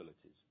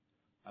capabilities,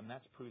 and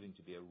that's proving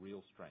to be a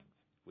real strength,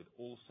 with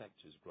all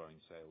sectors growing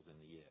sales in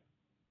the year.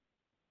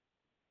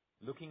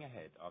 Looking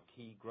ahead, our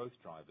key growth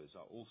drivers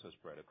are also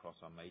spread across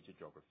our major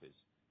geographies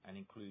and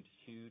include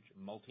huge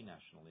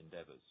multinational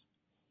endeavors.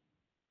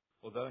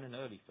 Although in an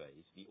early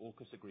phase, the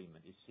AUKUS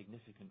agreement is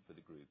significant for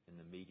the group in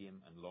the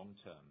medium and long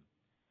term,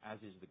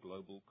 as is the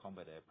Global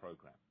Combat Air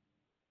Program.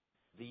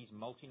 These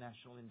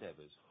multinational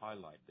endeavors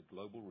highlight the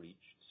global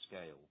reach,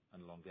 scale,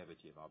 and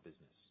longevity of our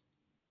business.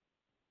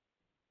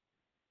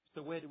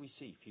 So where do we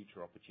see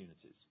future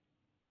opportunities?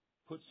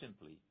 Put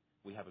simply,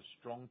 we have a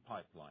strong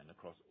pipeline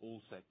across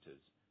all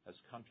sectors as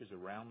countries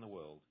around the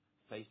world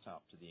face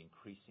up to the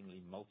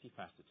increasingly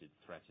multifaceted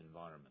threat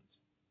environment.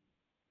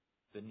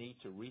 The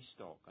need to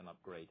restock and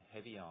upgrade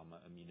heavy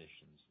armor and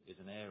munitions is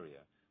an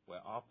area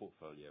where our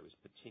portfolio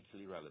is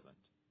particularly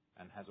relevant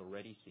and has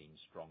already seen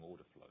strong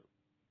order flow.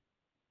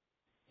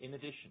 In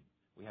addition,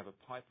 we have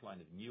a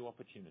pipeline of new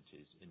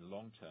opportunities in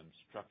long-term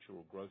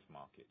structural growth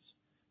markets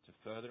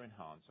to further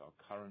enhance our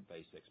current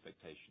base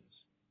expectations.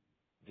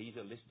 These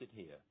are listed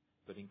here,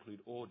 but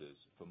include orders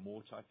for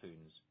more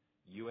Typhoons,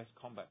 U.S.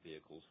 combat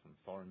vehicles from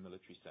foreign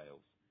military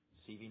sales,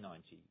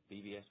 CV-90,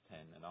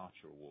 BvS-10 and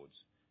Archer awards,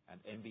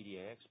 and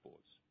MBDA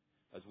exports,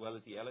 as well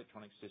as the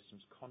electronic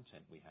systems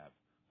content we have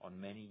on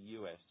many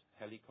U.S.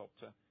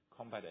 helicopter,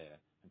 combat air,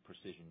 and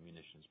precision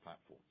munitions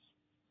platforms.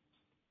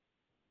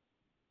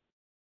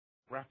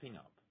 Wrapping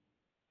up,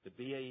 the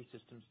BAE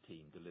Systems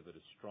team delivered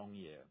a strong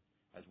year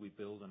as we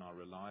build on our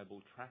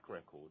reliable track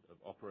record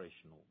of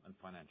operational and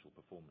financial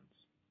performance.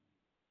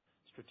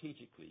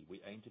 Strategically,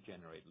 we aim to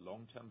generate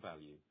long-term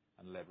value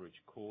and leverage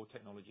core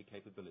technology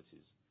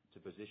capabilities to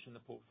position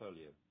the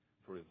portfolio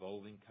for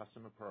evolving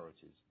customer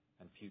priorities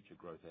and future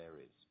growth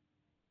areas.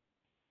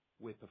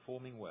 We're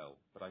performing well,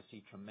 but I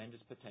see tremendous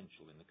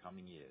potential in the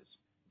coming years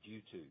due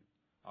to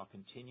our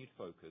continued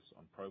focus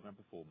on program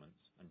performance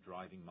and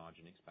driving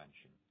margin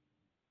expansion,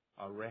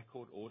 our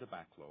record order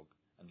backlog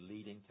and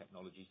leading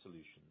technology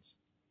solutions,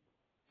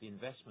 the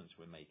investments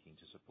we're making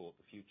to support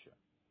the future,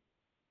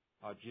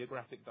 our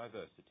geographic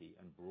diversity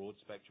and broad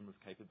spectrum of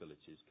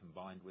capabilities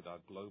combined with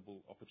our global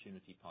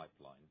opportunity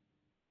pipeline,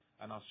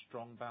 and our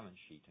strong balance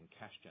sheet and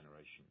cash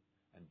generation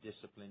and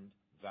disciplined,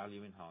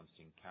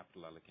 value-enhancing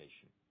capital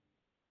allocation.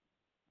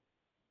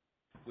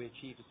 We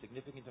achieved a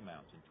significant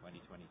amount in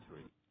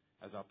 2023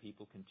 as our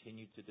people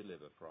continued to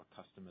deliver for our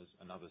customers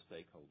and other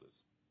stakeholders.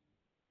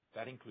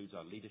 That includes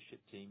our leadership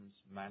teams,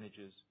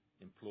 managers,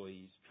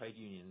 employees, trade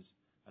unions,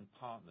 and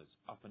partners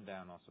up and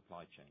down our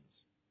supply chains.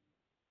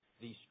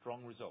 These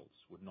strong results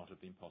would not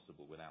have been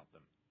possible without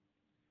them.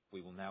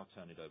 We will now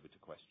turn it over to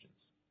questions.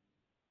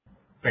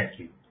 Thank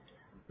you.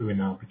 We will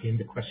now begin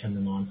the question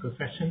and answer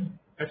session.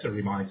 As a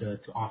reminder,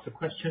 to ask a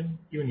question,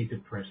 you will need to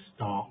press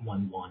star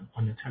 11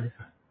 on your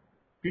telephone.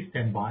 Please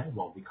stand by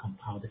while we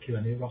compile the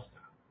Q&A roster.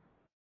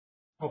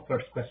 Our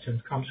first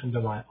question comes from the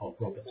line of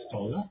Robert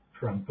Stoller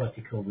from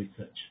Vertical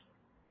Research.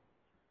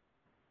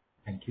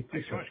 Thank you.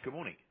 Thanks so much. Good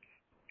morning.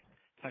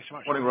 Thanks so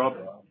much. Morning, Rob.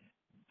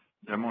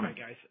 Good morning.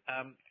 Hi,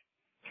 guys.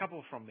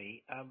 Couple from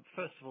me.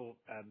 First of all,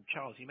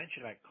 Charles, you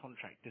mentioned about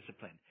contract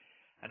discipline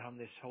and on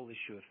this whole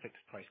issue of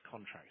fixed price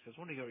contracts. I was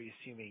wondering, are you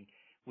assuming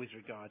with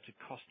regard to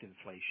cost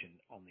inflation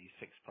on these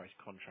fixed price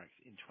contracts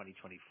in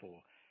 2024?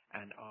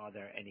 And are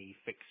there any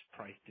fixed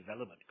price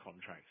development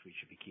contracts we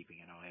should be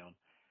keeping an eye on?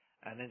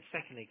 And then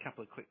secondly, a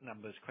couple of quick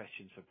numbers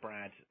questions for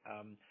Brad.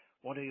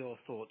 What are your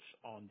thoughts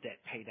on debt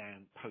pay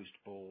down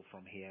post-Ball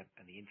from here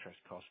and the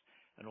interest cost?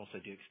 And also,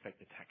 do you expect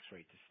the tax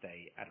rate to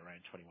stay at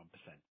around 21%?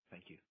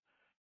 Thank you.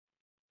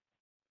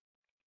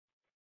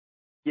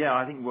 Yeah,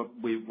 I think what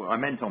I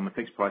meant on the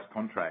fixed price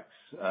contracts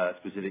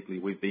specifically,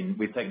 we've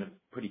taken a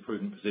pretty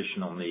prudent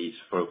position on these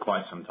for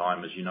quite some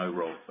time, as you know,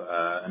 Rob,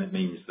 and it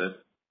means that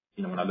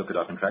when I look at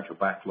our contractual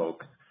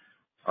backlog,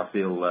 I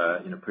feel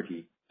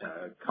pretty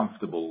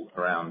comfortable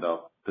around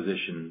our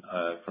position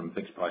from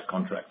fixed price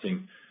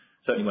contracting.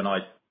 Certainly, when I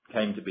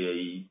came to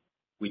BAE,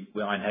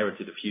 I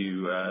inherited a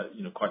few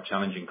quite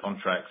challenging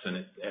contracts, and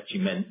it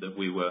actually meant that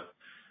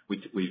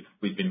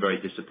we've been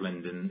very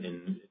disciplined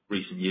in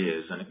recent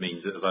years, and it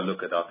means that as I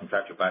look at our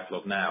contractual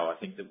backlog now, I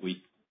think that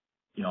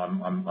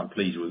I'm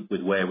pleased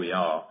with where we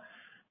are,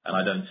 and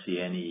I don't see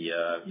any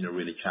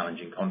really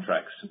challenging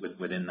contracts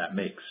within that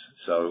mix.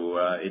 So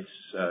it's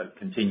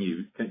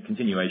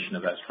continuation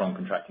of that strong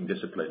contracting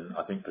discipline,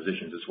 I think,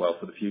 positions us well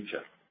for the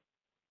future.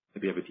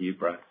 Maybe over to you,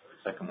 Brad,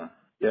 second one.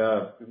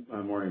 Yeah.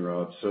 Morning,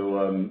 Rob.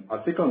 So I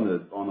think on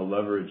the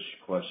leverage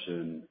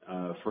question,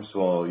 first of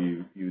all,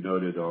 you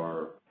noted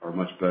our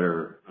much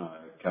better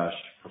cash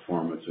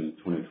performance in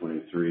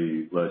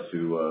 2023 led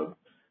to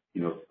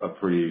a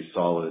pretty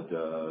solid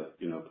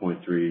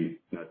 0.3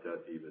 net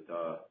debt to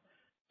EBITDA.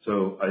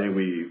 So I think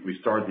we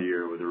started the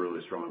year with a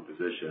really strong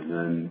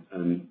position,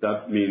 and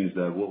that means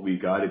that what we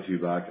guided to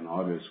back in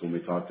August when we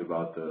talked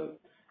about the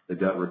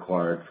debt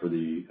required for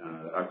the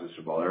acquisition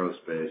of BAE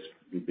Aerospace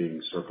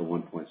being circa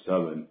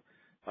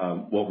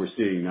 1.7. What we're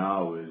seeing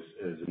now is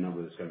a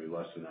number that's going to be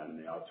less than that in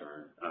the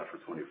outturn for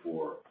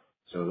 24.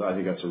 So I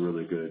think that's a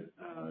really good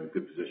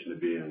position to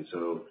be in.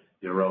 So,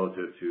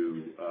 relative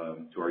to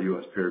our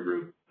U.S. peer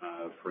group,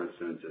 for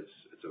instance,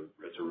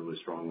 it's a really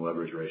strong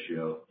leverage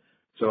ratio.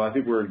 So I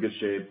think we're in good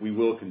shape. We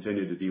will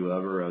continue to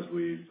delever as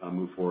we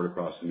move forward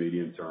across the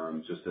medium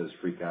term, just as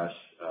free cash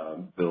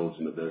builds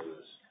in the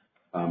business.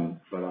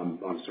 But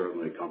I'm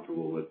certainly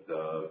comfortable with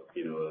a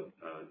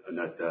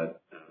net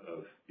debt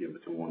of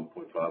between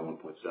 1.5 and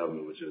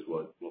 1.7, which is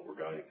what we're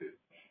guiding to.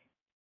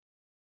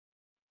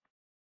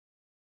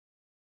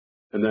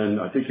 And then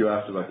I think you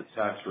asked about the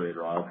tax rate,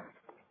 Rob.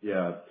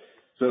 Yeah.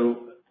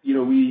 So,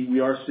 we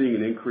are seeing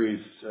an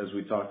increase, as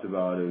we talked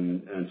about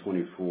in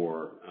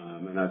 24,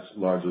 and that's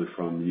largely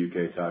from the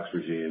UK tax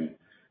regime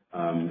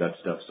that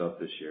steps up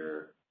this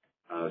year.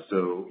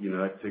 So,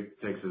 that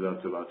takes it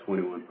up to about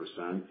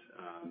 21%.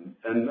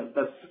 And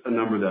that's a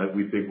number that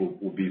we think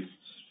will be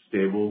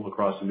stable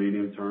across the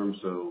medium term.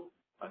 So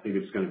I think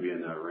it's going to be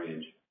in that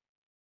range.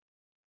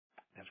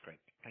 That's great.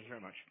 Thank you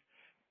very much.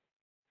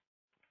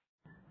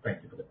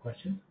 Thank you for the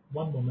question.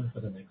 One moment for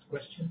the next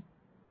question.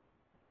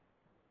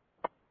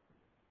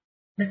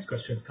 Next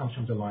question comes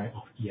from the line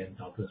of Ian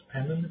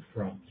Douglas-Pennant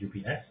from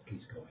UBS.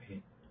 Please go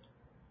ahead.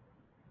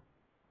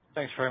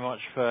 Thanks very much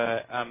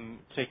for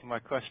taking my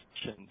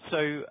question.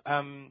 So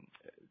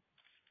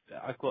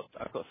I've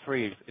got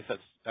three, if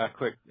that's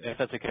quick, if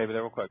that's okay, but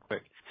they're all quite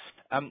quick.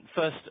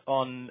 First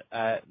on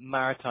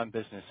maritime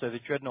business. So the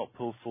Dreadnought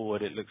pull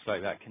forward, it looks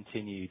like that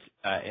continued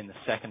in the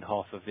second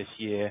half of this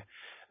year.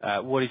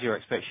 What is your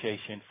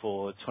expectation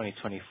for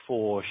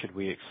 2024? Should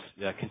we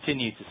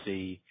continue to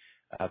see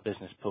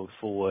business pulled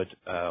forward,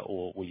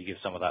 or will you give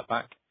some of that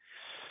back?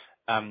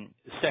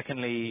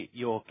 Secondly,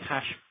 your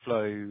cash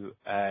flow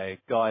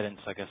guidance.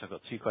 I guess I've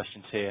got two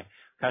questions here.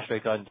 Cash flow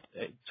guidance,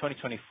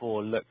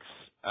 2024 looks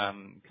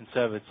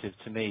conservative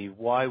to me.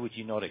 Why would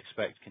you not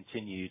expect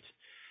continued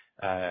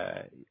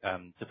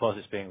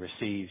deposits being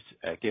received,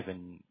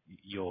 given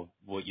your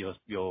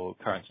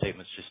current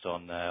statements just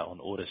on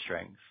order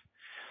strength?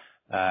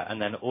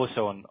 And then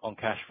also on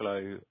cash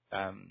flow,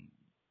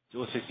 it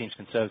also seems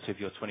conservative,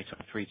 your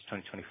 2023 to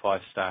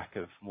 2025 stack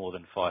of more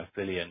than 5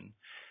 billion.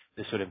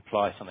 This would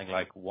imply something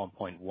like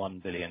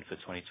 1.1 billion for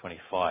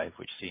 2025,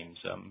 which seems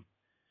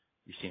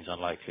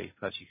unlikely.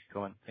 Perhaps you could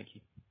comment. Thank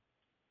you.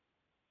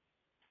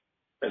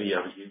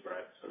 Yeah, with you,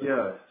 Brad.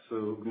 Yeah.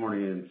 So good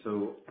morning, Ian.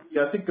 So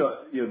yeah, I think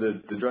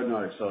the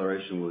Dreadnought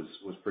acceleration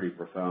was pretty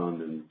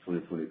profound in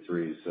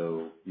 2023.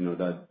 So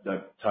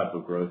that type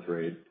of growth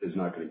rate is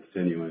not going to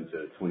continue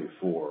into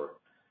 24.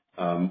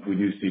 We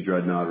do see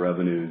Dreadnought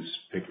revenues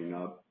picking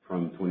up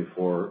from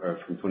 24 or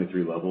from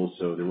 23 levels,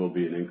 so there will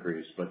be an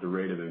increase, but the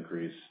rate of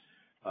increase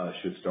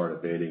should start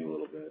abating a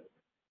little bit.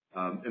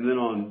 And then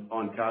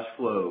on cash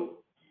flow,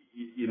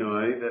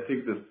 I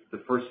think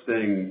the first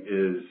thing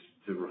is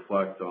to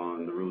reflect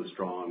on the really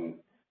strong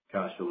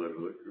cash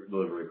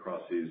delivery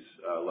across these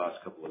last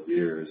couple of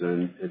years.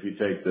 And if you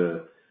take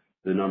the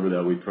number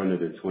that we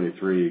printed in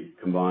 23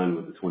 combined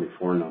with the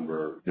 24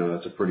 number,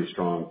 that's a pretty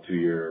strong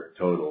 2-year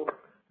total.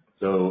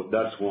 So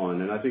that's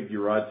one. And I think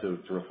you're right to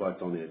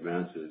reflect on the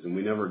advances. And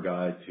we never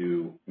guide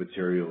to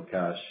material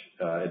cash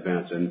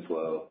advance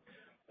inflow.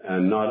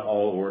 And not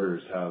all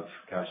orders have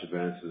cash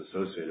advances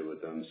associated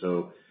with them.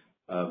 So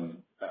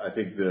I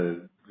think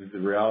the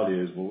reality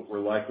is we're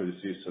likely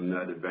to see some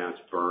net advance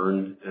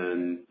burn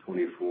in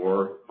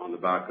 24 on the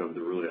back of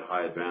the really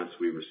high advance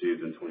we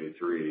received in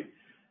 23.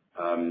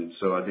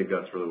 So I think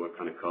that's really what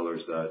kind of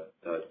colors that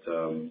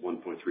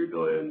 1.3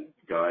 billion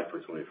guide for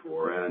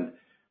 24. And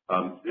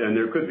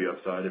there could be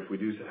upside if we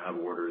do have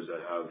orders that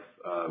have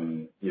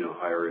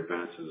higher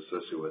advances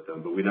associated with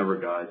them, but we never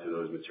guide to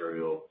those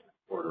material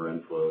order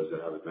inflows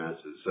that have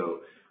advances.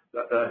 So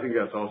I think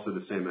that's also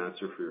the same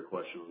answer for your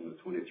question on the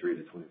 23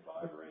 to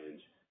 25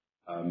 range.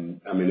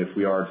 I mean, if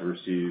we are to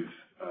receive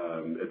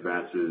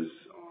advances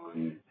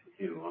on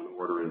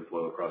order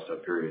inflow across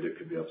that period, it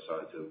could be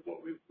upside to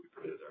what we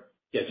printed there.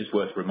 Yeah, just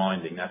worth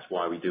reminding, that's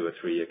why we do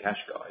a 3-year cash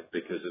guide,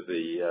 because of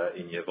the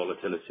in-year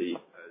volatility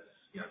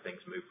as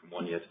things move from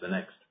one year to the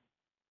next.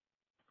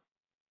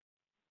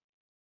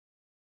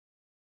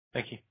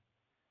 Thank you.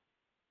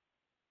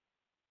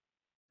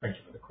 Thank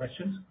you for the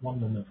questions. One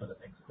moment for the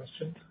next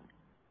question.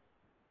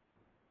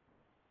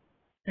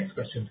 Next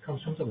question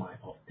comes from the line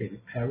of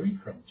David Perry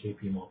from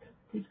JP Morgan.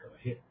 Please go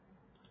ahead.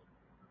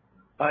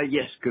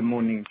 Yes, good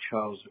morning,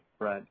 Charles,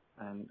 Brad,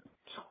 and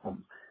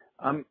Tom.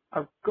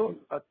 I've got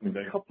a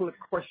couple of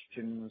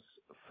questions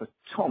for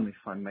Tom,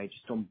 if I may,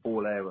 just on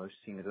Ball Aero,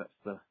 seeing as that's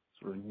the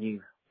sort of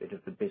new bit of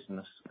the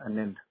business, and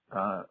then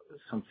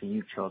some for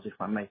you, Charles, if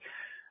I may.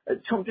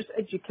 Tom, just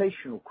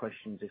educational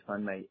questions, if I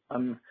may.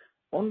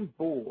 On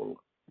Ball,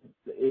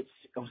 it's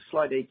on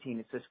slide 18,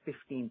 it says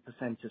 15%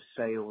 of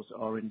sales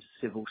are in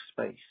civil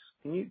space.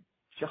 Can you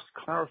just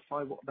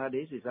clarify what that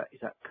is? Is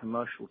that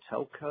commercial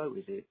telco?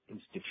 Is it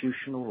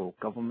institutional or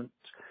government?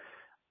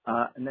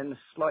 And then a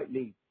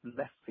slightly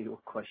left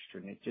field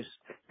question. It's just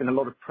been a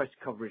lot of press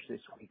coverage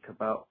this week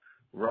about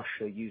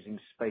Russia using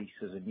space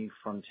as a new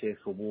frontier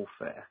for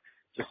warfare.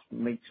 Just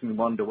makes me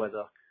wonder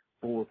whether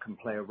Ball can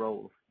play a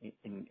role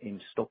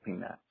in stopping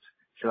that.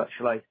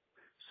 Shall I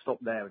stop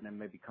there and then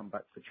maybe come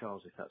back for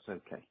Charles if that's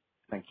okay?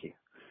 Thank you.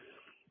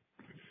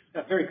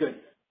 Yeah, very good.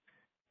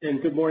 And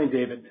good morning,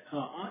 David.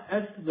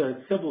 As to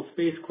the civil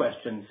space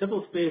question,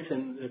 civil space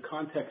in the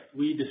context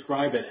we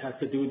describe it has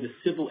to do with the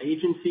civil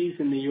agencies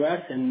in the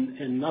U.S.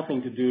 and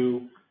nothing to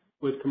do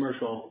with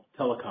commercial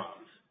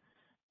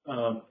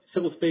telecoms.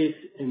 Civil space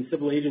and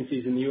civil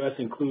agencies in the U.S.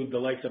 include the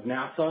likes of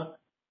NASA,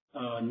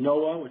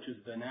 NOAA, which is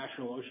the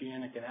National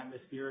Oceanic and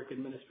Atmospheric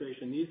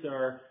Administration. These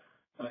are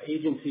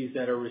agencies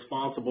that are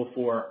responsible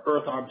for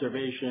Earth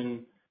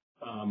observation,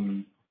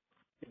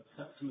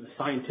 some of the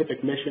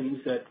scientific missions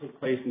that take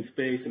place in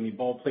space. I mean,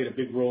 Ball played a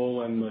big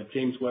role in the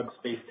James Webb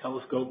Space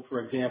Telescope, for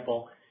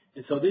example.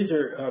 And so these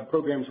are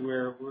programs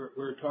where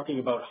we're talking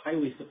about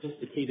highly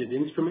sophisticated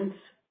instruments,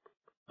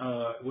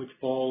 which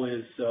Ball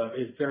is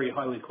very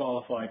highly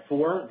qualified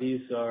for.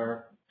 These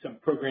are some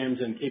programs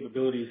and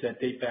capabilities that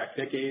date back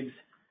decades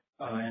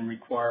and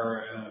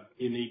require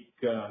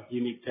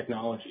unique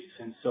technologies.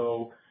 And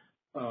so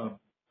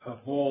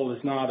Ball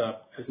is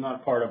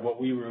not part of what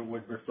we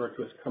would refer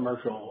to as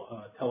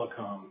commercial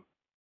telecom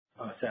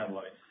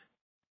satellites.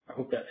 I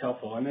hope that's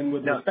helpful. And then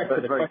with respect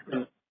to the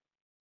question,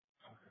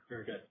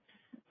 very good.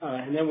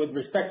 And then with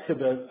respect to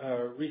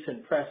the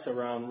recent press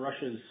around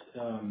Russia's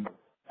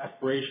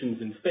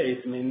aspirations in space,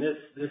 I mean,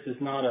 this is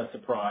not a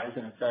surprise,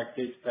 and in fact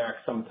dates back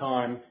some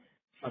time,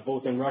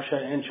 both in Russia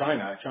and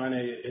China. China,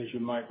 as you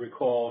might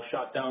recall,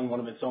 shot down one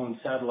of its own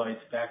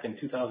satellites back in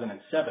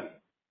 2007.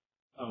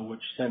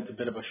 Which sent a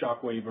bit of a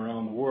shockwave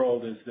around the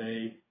world as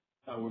they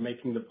were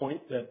making the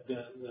point that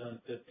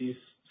these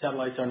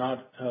satellites are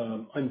not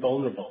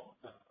invulnerable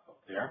out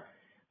there.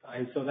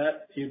 And so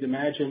that, you'd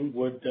imagine,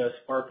 would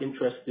spark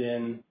interest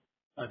in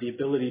the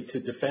ability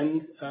to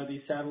defend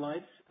these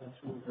satellites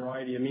through a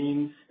variety of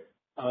means,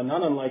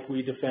 not unlike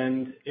we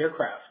defend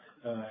aircraft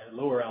at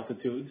lower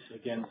altitudes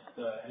against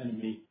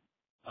enemy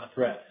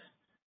threats.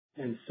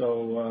 And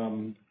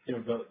so,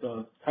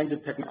 the kinds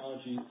of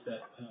technologies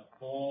that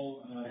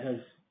Ball has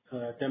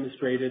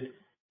demonstrated,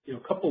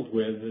 coupled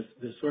with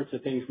the sorts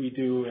of things we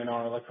do in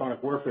our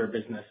electronic warfare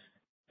business,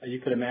 you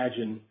could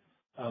imagine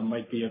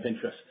might be of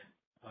interest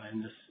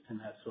in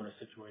that sort of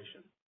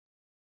situation.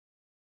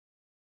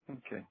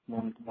 Okay,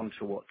 one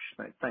to watch.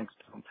 Thanks,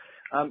 Tom.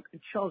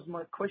 Charles,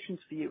 my question's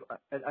for you.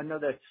 I know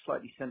they're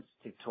slightly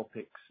sensitive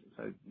topics,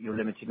 so you're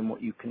limited in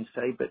what you can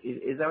say, but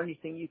is there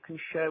anything you can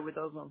share with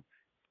us on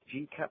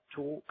GCAP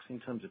talks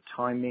in terms of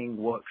timing,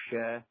 work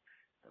share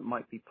that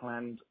might be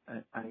planned,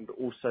 and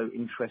also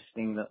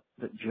interesting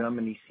that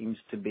Germany seems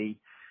to be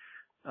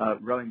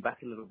rowing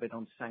back a little bit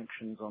on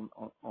sanctions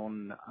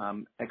on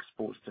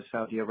exports to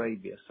Saudi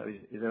Arabia. So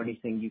is there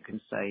anything you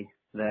can say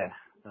there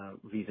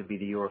vis-a-vis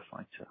the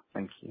Eurofighter?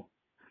 Thank you.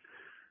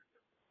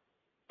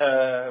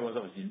 Well, there's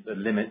obviously a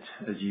limit,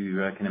 as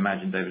you can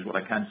imagine, David, what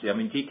I can say. I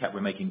mean, GCAP,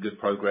 we're making good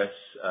progress,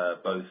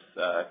 both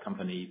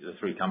the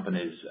three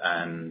companies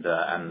and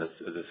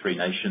the three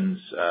nations.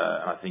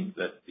 I think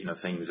that,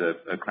 things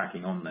are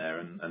cracking on there,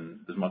 and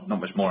there's not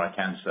much more I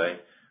can say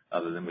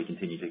other than we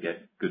continue to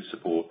get good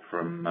support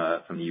from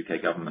the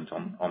UK government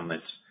on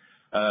this.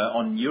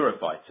 On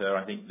Eurofighter,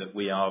 I think that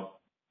we are,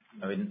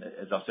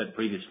 as I've said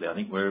previously, I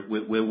think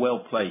we're well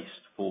placed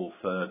for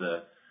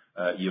further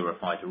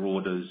Eurofighter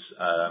orders.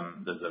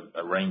 There's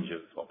a range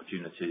of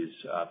opportunities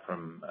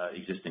from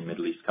existing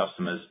Middle East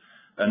customers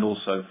and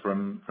also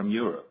from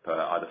Europe,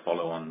 either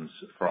follow-ons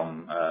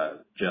from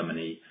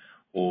Germany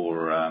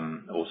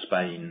or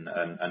Spain,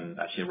 and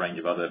actually a range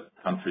of other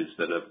countries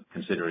that are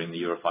considering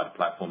the Eurofighter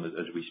platform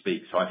as we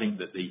speak. So I think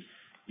that the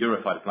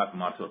Eurofighter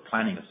platform, our sort of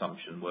planning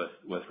assumption,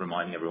 worth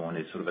reminding everyone,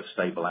 is sort of a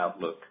stable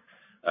outlook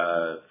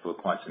for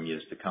quite some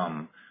years to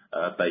come,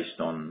 based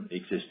on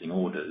existing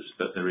orders,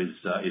 but there is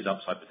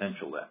upside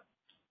potential there.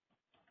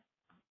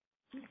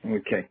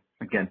 Okay.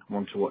 Again,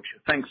 one to watch.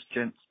 Thanks,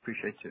 gents.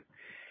 Appreciate it.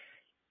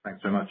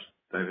 Thanks very much,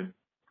 David.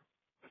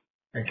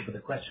 Thank you for the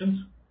questions.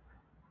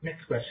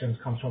 Next question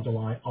comes from the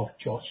line of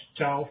George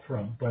Zhao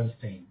from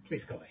Bernstein.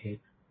 Please go ahead.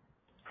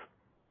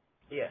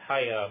 Yeah.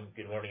 Hi.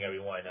 Good morning,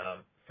 everyone.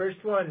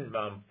 First one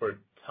for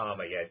Tom,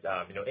 I guess.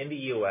 In the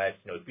U.S.,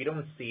 if we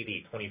don't see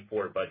the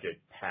 24 budget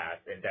pass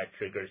and that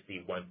triggers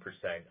the 1%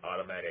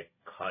 automatic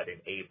cut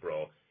in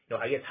April,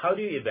 I guess how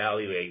do you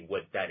evaluate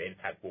what that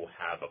impact will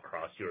have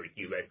across your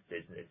U.S.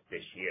 business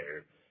this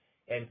year?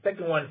 And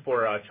second one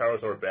for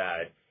Charles or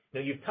Brad.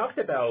 You've talked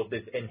about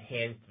this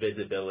enhanced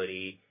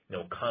visibility,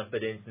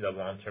 confidence in the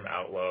long-term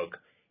outlook.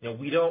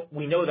 We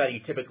know that you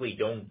typically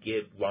don't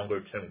give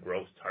longer-term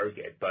growth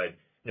target, but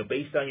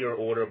based on your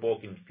order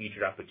book and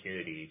future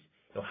opportunities,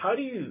 how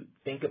do you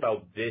think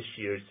about this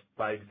year's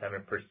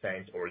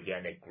 5-7%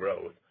 organic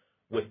growth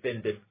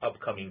within this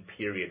upcoming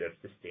period of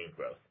sustained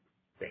growth?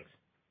 Thanks.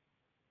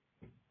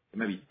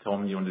 Maybe,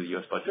 Tom, you want to do the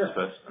U.S. budget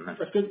first? And then...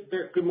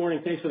 Good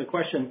morning. Thanks for the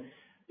question.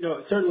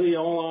 Certainly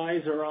all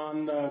eyes are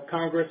on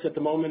Congress at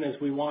the moment as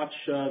we watch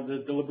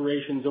the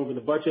deliberations over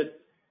the budget.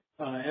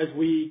 As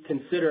we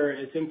consider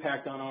its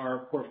impact on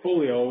our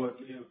portfolio,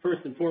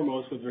 first and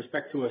foremost, with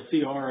respect to a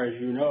CR,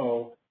 as you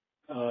know,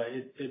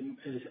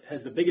 It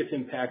has the biggest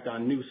impact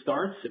on new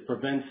starts. It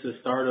prevents the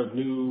start of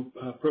new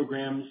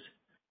programs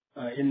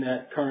in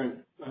that current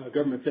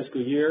government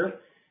fiscal year.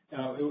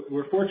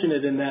 We're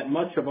fortunate in that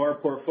much of our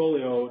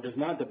portfolio does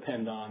not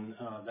depend on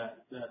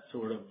that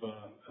sort of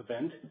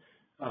event.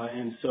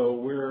 And so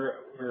we're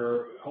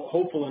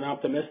hopeful and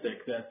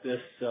optimistic that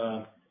this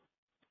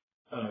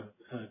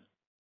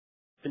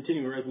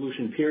continuing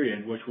resolution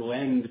period, which will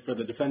end for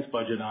the defense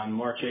budget on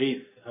March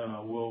 8th,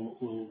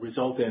 will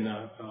result in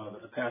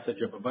the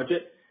passage of a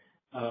budget.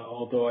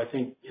 Although I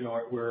think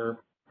we're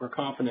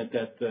confident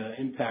that the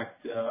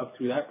impact up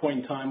to that point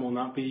in time will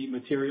not be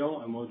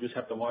material, and we'll just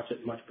have to watch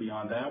it much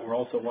beyond that. We're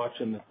also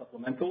watching the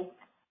supplemental,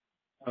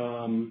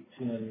 and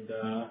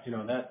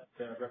that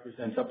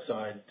represents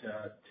upside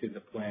to the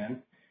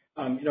plan.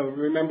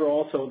 Remember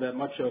also that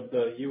much of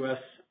the U.S.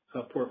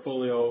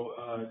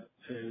 portfolio,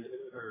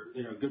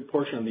 a good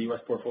portion of the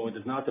U.S. portfolio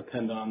does not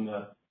depend on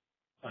the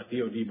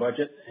DoD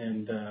budget,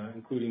 and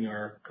including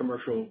our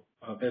commercial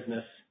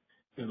business,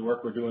 the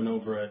work we're doing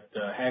over at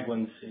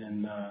Hägglunds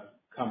in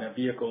combat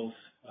vehicles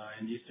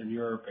in Eastern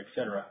Europe, et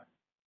cetera.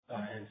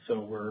 And so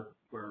we're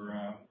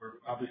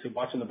obviously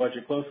watching the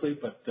budget closely,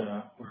 but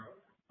we're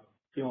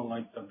feeling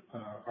like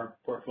our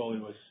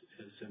portfolio is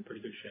in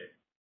pretty good shape.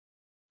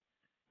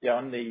 Yeah,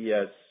 on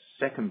the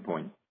second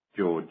point,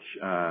 George,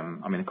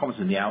 the comments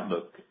in the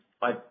outlook,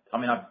 I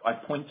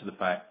point to the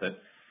fact that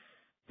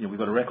we've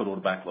got a record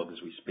order backlog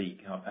as we speak,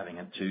 having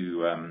had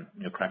two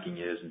cracking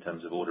years in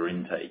terms of order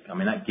intake.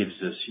 That gives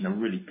us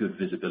really good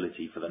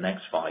visibility for the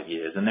next 5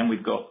 years. And then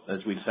we've got,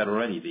 as we've said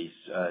already, these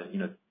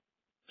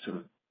sort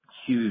of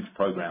huge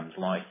programs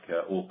like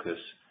AUKUS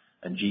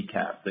and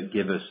GCAP that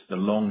give us the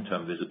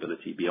long-term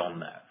visibility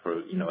beyond that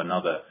for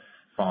another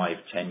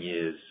 5-10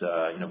 years,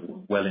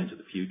 well into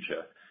the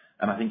future.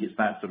 And I think it's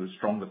that sort of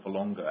stronger for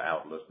longer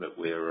outlook that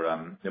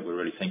we're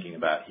really thinking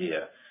about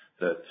here.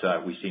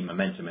 That we see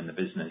momentum in the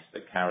business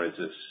that carries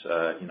us,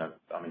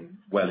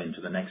 well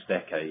into the next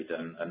decade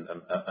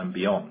and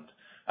beyond.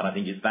 And I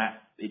think it's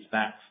that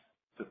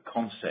the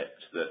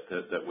concept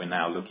that we're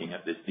now looking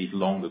at these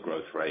longer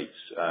growth rates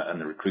and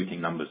the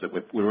recruiting numbers that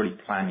we're really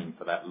planning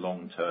for that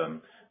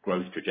long-term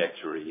growth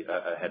trajectory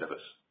ahead of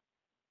us.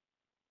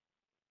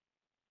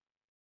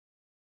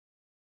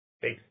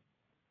 Thanks.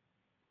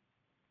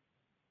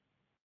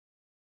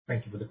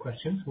 Thank you for the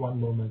questions. One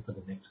moment for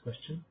the next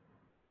question.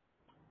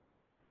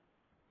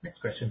 Next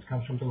question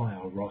comes from the line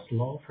of Ross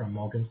Law from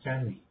Morgan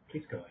Stanley.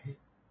 Please go ahead.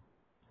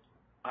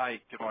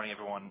 Hi, good morning,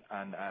 everyone,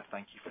 and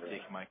thank you for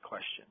taking my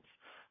questions.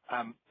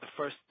 The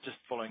first, just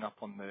following up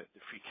on the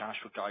free cash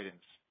flow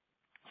guidance.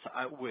 So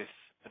out with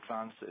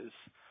advances,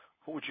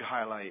 what would you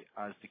highlight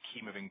as the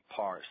key moving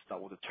parts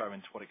that will determine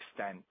to what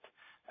extent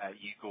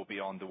you go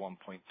beyond the 1.3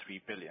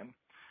 billion?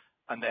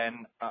 And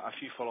then a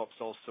few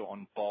follow-ups also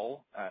on BAE.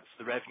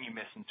 So the revenue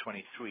miss in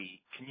 23,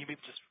 can you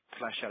maybe just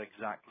flesh out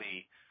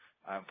exactly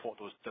what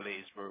those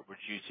delays were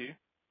due to?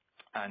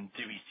 And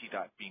do we see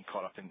that being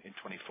caught up in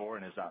 24,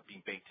 and is that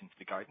being baked into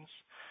the guidance?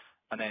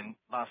 And then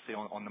lastly,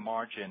 on the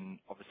margin,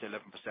 obviously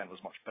 11% was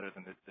much better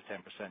than the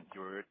 10%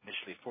 you were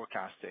initially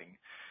forecasting.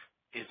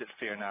 Is it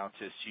fair now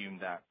to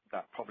assume that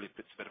probably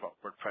puts a bit of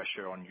upward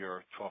pressure on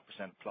your 12%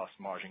 plus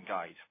margin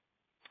guide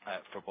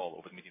for BAE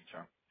over the medium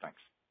term?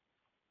 Thanks.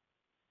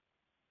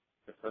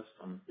 The first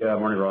one. Yeah,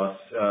 morning, Ross.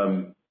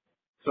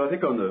 So I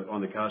think on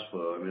the cash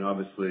flow,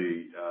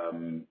 obviously,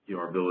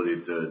 our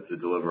ability to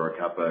deliver our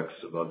capex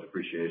above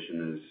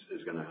depreciation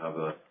is going to have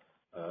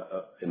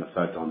an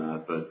effect on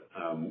that. But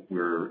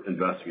we're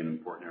investing in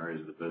important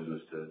areas of the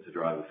business to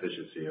drive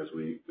efficiency as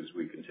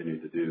we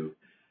continue to do.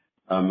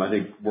 I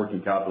think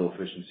working capital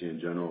efficiency in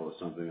general is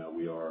something that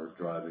we are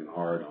driving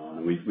hard on.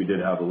 And we did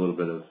have a little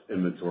bit of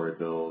inventory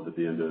build at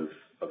the end of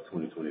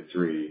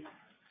 2023.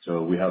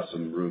 So we have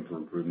some room for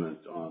improvement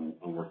on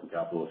working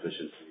capital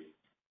efficiency.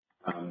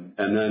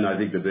 And then I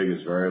think the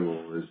biggest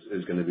variable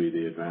is going to be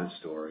the advanced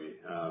story,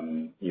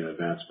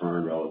 advanced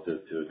burn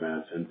relative to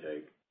advanced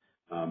intake.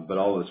 But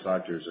all those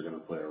factors are going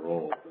to play a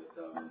role.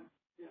 But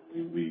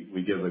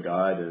we give a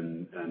guide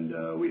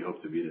and we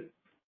hope to beat it.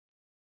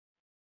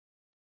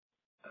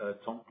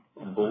 Tom,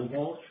 on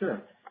BAE?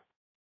 Sure.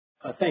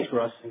 Thanks,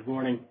 Russ. Good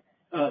morning.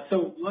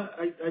 So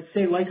I'd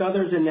say, like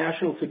others in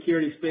national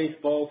security space,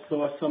 BAE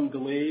saw some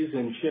delays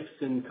and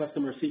shifts in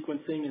customer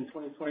sequencing in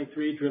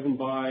 2023, driven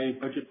by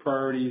budget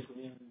priorities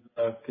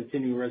and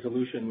continuing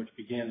resolution, which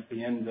began at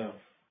the end of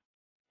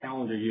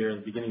calendar year,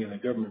 the beginning of the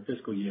government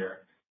fiscal year.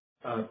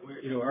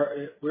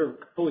 We're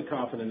fully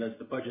confident as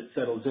the budget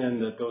settles in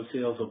that those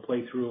sales will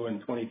play through in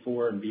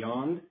 24 and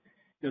beyond.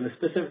 The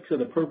specifics of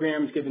the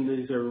programs, given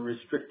these are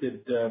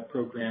restricted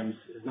programs,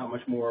 is not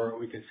much more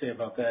we can say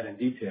about that in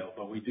detail,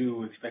 but we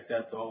do expect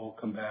that to all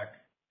come back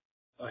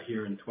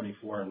here in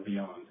 24 and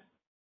beyond.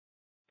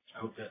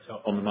 I hope that's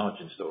helpful. On the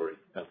margin story.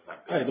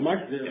 Right, the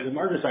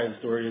margin side of the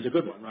story is a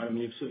good one, right?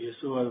 You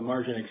saw the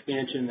margin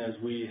expansion as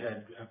we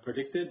had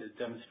predicted. It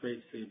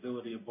demonstrates the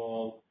ability of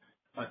BAE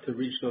to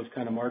reach those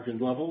kind of margin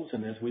levels.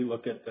 And as we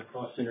look at the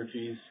cost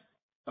synergies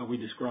we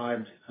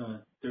described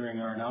during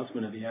our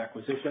announcement of the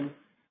acquisition,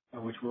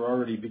 which we're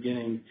already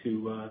beginning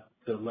to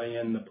lay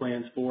in the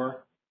plans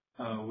for.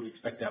 We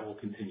expect that will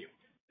continue.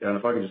 Yeah, and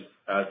if I could just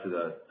add to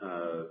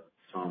that,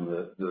 Tom,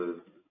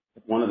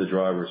 one of the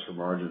drivers for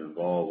margin in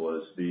Ball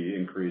was the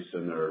increase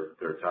in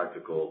their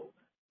tactical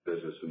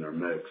business in their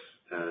mix,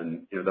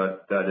 and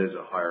that is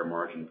a higher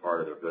margin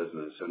part of their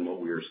business. And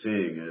what we are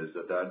seeing is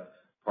that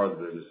part of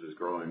the business is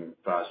growing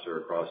faster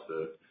across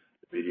the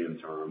medium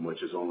term,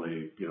 which is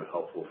only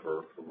helpful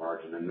for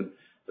margin. And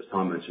as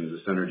Tom mentioned,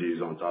 the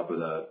synergies on top of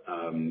that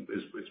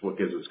is what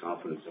gives us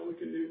confidence that we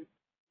can do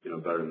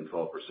better than 12%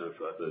 for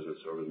that business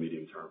over the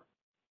medium term.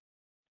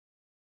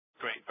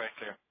 Great, very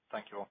clear.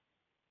 Thank you all.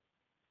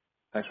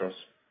 Thanks, Ross.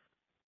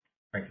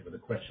 Thank you for the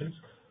questions.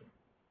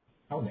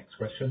 Our next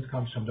question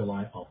comes from the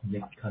line of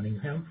Nick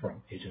Cunningham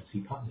from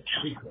Agency Partners.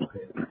 Please go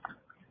ahead.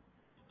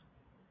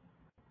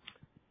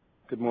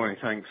 Good morning,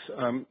 thanks.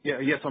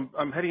 Yes,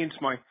 I'm heading into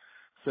my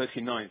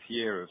 39th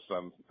year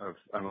of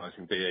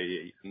analysing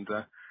BAE, and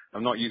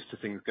I'm not used to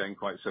things going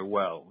quite so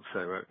well, so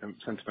I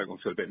tend to make one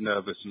feel a bit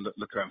nervous and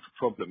look around for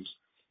problems.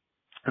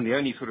 And the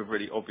only sort of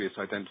really obvious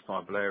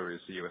identifiable area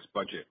is the US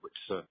budget, which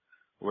has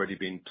already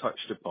been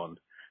touched upon.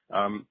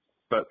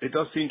 But it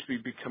does seem to be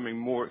becoming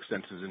more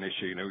extensive as an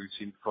issue. We've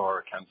seen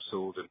FARA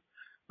cancelled, and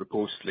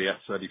reportedly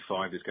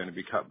F-35 is going to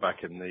be cut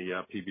back in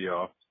the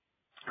PBR.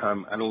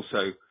 And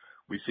also,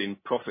 we've seen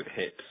profit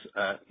hits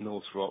at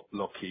Northrop,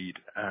 Lockheed,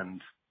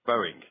 and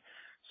Boeing.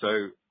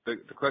 So the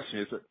question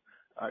is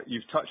that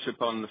you've touched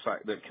upon the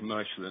fact that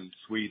commercial and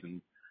Sweden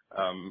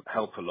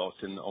help a lot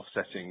in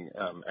offsetting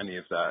any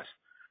of that.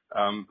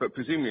 But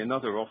presumably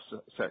another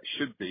offset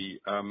should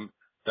be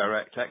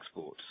direct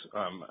exports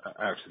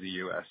out of the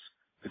US,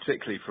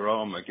 particularly for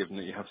armour, given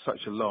that you have such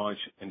a large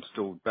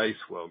installed base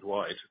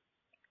worldwide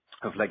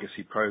of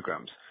legacy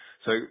programs.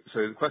 So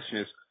the question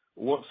is,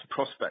 what's the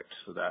prospect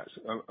for that?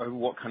 Over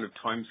what kind of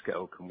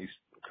timescale can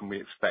we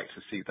expect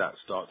to see that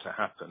start to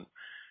happen?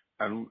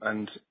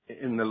 And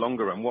in the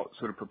longer run, what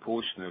sort of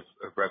proportion of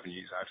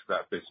revenues out of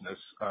that business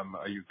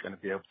are you going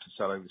to be able to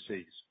sell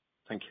overseas?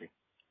 Thank you.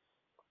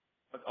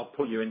 I'll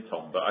put you in,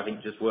 Tom, but I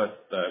think just worth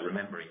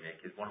remembering, Nick,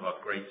 is one of our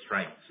great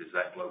strengths is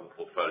that global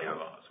portfolio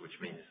of ours, which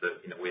means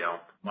that we are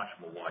much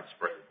more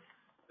widespread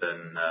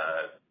than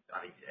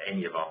I think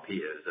any of our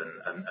peers,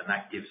 and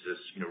that gives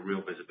us real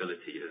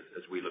visibility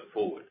as we look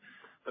forward.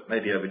 But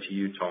maybe over to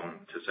you,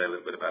 Tom, to say a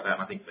little bit about that.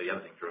 And I think the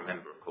other thing to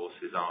remember, of course,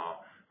 is our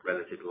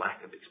relative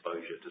lack of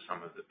exposure to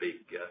some of the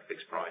big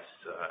fixed price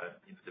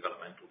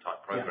developmental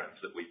type programs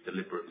that we've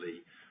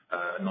deliberately,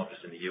 not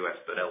just in the US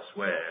but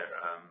elsewhere,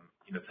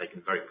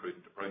 taken very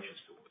prudent approaches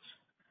towards.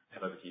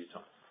 Over to you,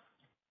 Tom.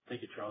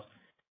 Thank you, Charles.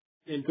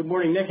 And good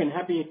morning, Nick, and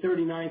happy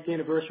 39th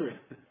anniversary.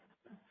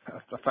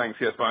 Thanks.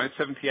 Yes, my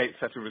 78th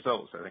set of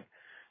results, I think.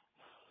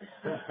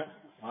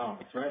 Wow,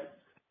 that's right.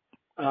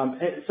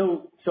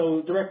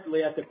 So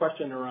directly at the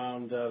question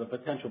around the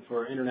potential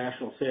for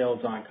international sales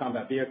on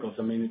combat vehicles,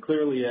 I mean,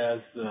 clearly as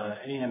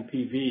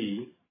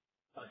AMPV,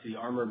 the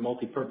Armored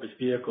Multi-Purpose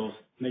Vehicles,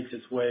 makes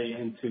its way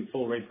into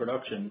full rate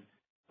production,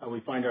 we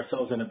find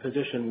ourselves in a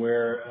position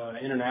where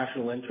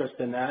international interest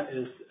in that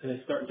is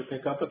starting to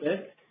pick up a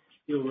bit.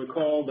 You'll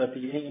recall that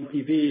the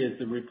AMPV is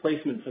the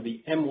replacement for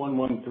the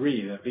M113,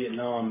 the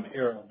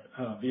Vietnam-era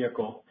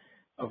vehicle,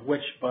 of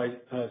which by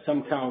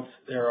some counts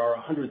there are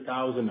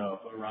 100,000 of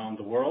around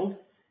the world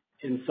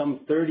in some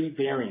 30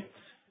 variants.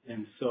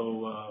 And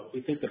so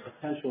we think the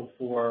potential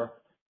for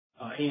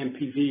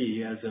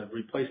AMPV as a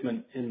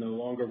replacement in the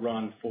longer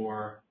run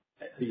for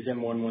these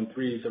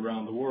M113s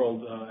around the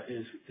world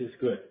is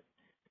good.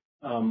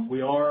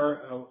 We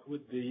are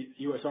with the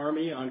U.S.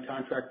 Army on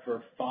contract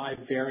for 5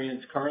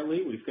 variants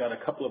currently. We've got a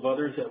couple of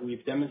others that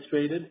we've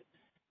demonstrated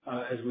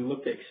as we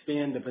look to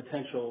expand the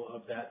potential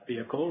of that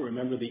vehicle.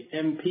 Remember, the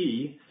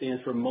MP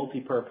stands for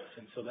multi-purpose,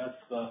 and so that's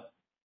the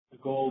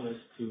goal is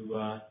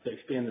to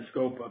expand the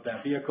scope of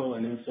that vehicle,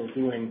 and in so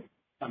doing,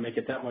 make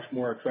it that much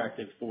more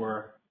attractive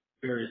for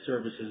various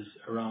services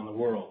around the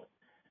world.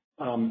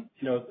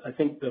 I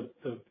think the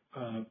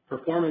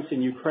performance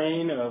in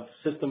Ukraine of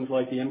systems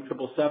like the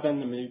M777,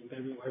 I mean,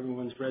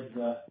 everyone's read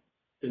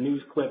the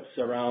news clips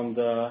around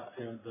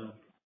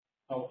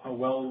how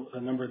well a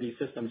number of these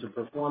systems are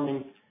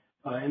performing.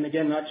 And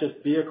again, not just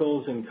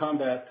vehicles and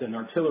combat and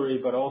artillery,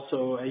 but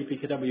also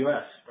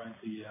APKWS, right?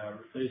 The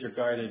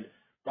laser-guided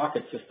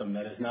rocket system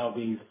that is now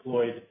being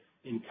deployed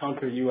in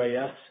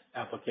counter-UAS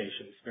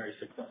applications very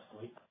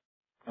successfully.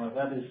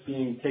 That is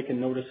being taken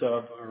notice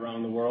of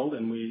around the world,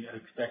 and we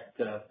expect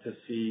to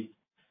see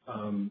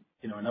an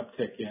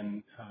uptick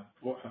in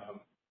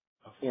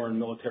foreign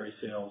military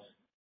sales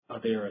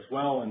there as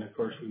well. And of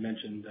course, we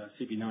mentioned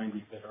CB90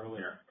 a bit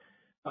earlier.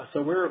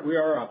 So we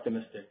are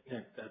optimistic,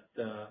 Nick,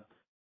 that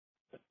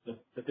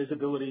the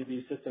visibility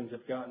these systems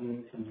have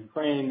gotten in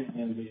Ukraine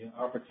and the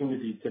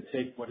opportunity to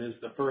take what is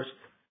the first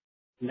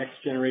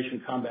next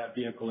generation combat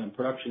vehicle in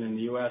production in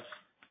the U.S.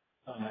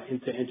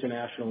 Into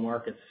international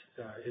markets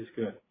is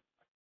good.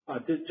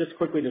 Just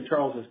quickly to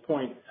Charles's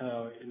point,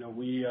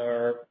 we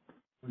are,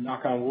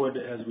 knock on wood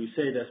as we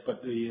say this, but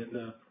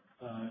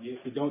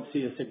if we don't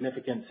see a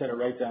significant set of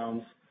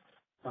write-downs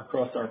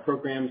across our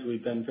programs.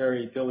 We've been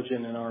very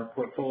diligent in our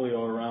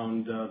portfolio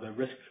around the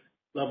risk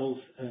levels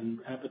and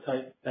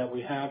appetite that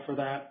we have for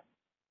that.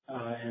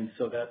 And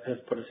so that has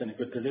put us in a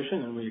good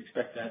position, and we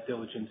expect that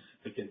diligence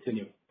to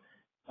continue.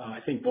 I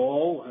think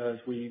Ball, as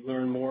we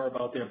learn more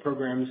about their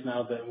programs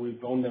now that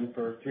we've owned them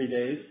for 3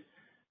 days,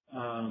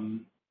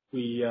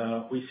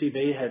 we see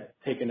they had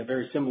taken a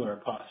very similar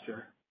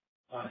posture,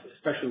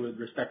 especially with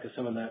respect to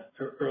some of that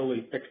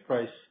early fixed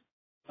price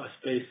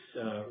space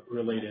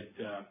related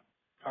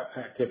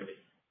activity.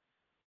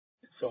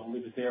 So I'll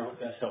leave it there. I hope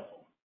that's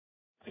helpful.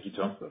 Thank you,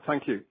 Tom.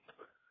 Thank you.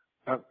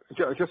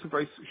 Just a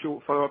very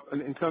short follow-up.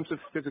 In terms of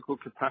physical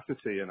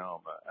capacity in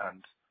armour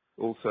and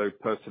also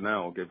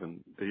personnel,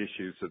 given the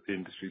issues that the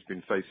industry's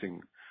been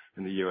facing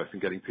in the US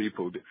and getting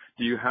people, do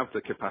you have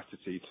the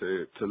capacity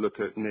to look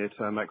at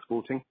near-term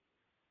exporting?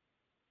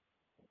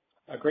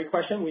 A great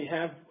question. We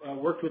have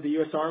worked with the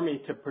U.S.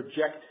 Army to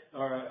project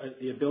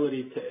the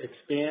ability to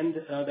expand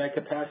that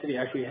capacity.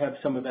 Actually have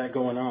some of that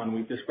going on.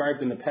 We've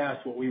described in the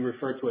past what we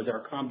refer to as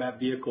our combat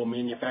vehicle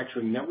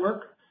manufacturing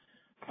network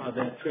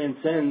that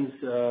transcends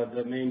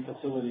the main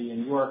facility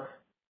in York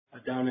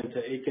down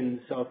into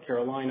Aiken, South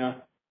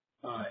Carolina,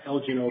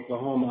 Elgin,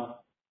 Oklahoma,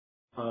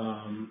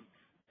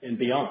 and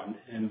beyond.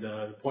 And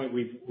the point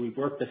we've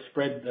worked to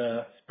spread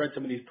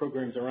some of these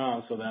programs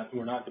around so that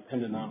we're not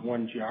dependent on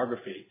one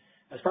geography.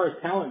 As far as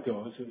talent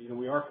goes,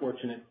 we are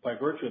fortunate by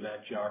virtue of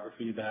that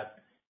geography that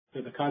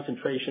the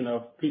concentration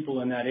of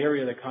people in that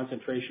area, the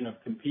concentration of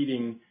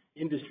competing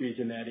industries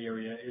in that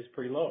area is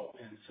pretty low.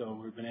 And so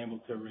we've been able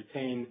to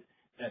retain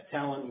that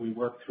talent. We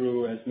worked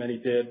through, as many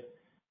did,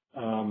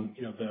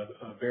 the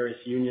various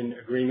union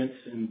agreements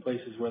in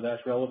places where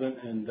that's relevant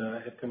and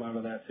have come out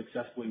of that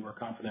successfully. We're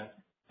confident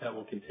that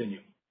will continue.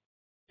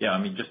 Yeah, I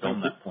mean, just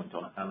on that point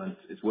on talent,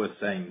 it's worth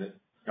saying that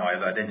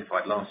I've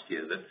identified last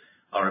year that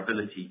our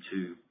ability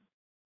to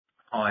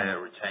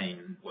hire,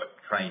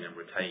 train and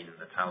retain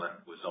the talent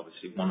was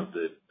obviously one of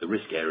the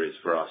risk areas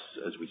for us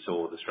as we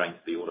saw the strength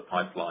of the order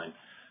pipeline.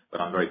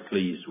 But I'm very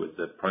pleased with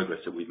the progress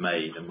that we've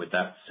made, and with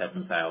that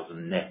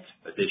 7,000 net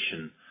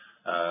addition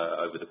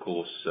over the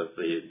course of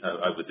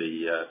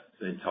the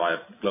entire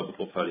global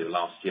portfolio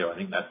last year, I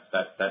think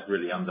that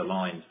really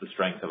underlines the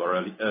strength of our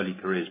early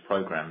careers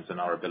programs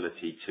and our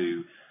ability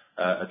to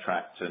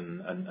attract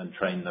and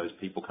train those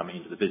people coming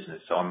into the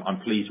business. So I'm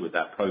pleased with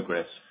that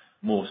progress.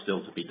 More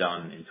still to be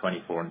done in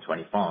 24 and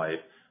 25,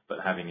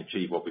 but having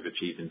achieved what we've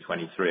achieved in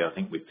 23, I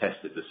think we've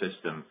tested the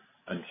system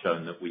and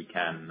shown that we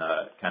can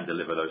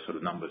deliver those sort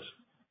of numbers.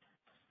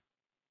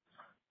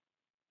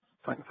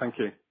 Thank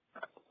you.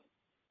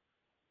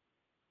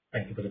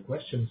 Thank you for the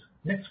questions.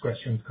 Next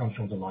question comes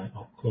from the line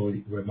of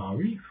Chloe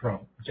Remari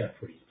from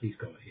Jefferies. Please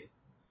go ahead.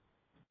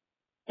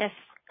 Yes.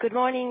 Good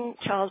morning,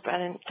 Charles,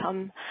 Brad, and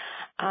Tom.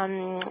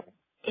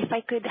 If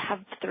I could have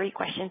 3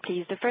 questions,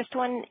 please. The first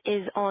one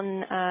is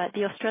on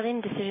the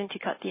Australian decision to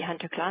cut the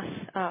Hunter class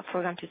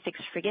program to 6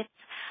 frigates.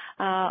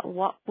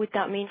 What would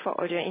that mean for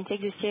order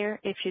intake this year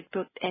if you'd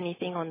booked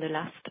anything on the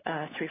last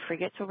 3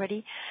 frigates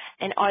already?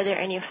 And are there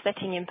any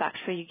offsetting impacts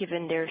for you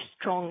given their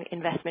strong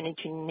investment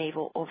into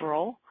naval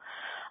overall?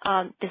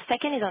 The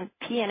second is on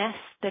P&S.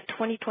 The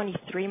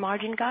 2023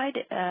 margin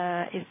guide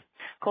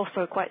calls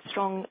for quite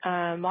strong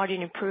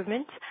margin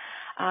improvement.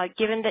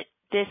 Given that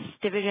this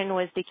division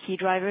was the key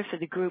driver for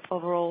the group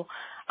overall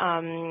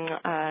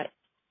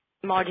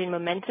margin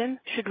momentum,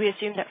 should we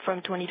assume that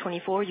from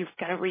 2024 you've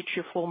kind of reached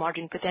your full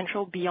margin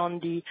potential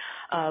beyond the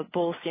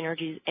Ball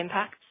synergies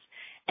impacts?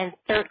 And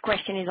third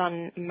question is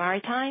on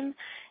maritime.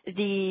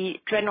 The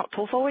Dreadnought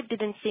pull forward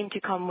didn't seem to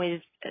come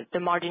with the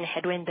margin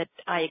headwind that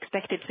I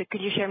expected. So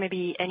could you share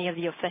maybe any of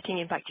the offsetting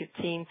impact you've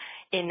seen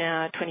in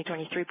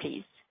 2023,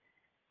 please?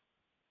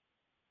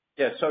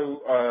 Yeah,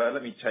 so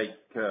let me take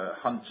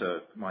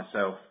Hunter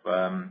myself.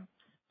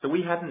 So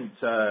we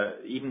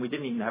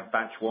didn't even have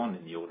batch 1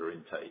 in the order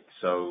intake.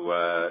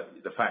 So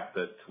the fact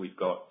that we've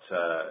got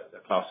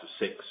a class of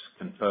 6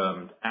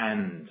 confirmed,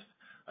 and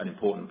an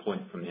important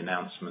point from the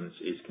announcements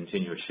is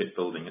continuous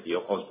shipbuilding at the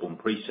Osborne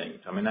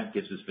precinct. I mean, that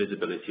gives us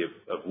visibility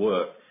of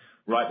work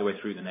right the way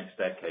through the next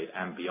decade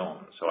and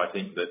beyond. So I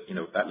think that,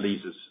 that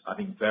leaves us, I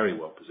think, very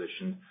well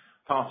positioned.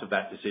 Part of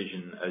that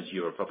decision, as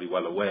you are probably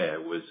well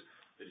aware, was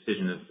the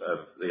decision of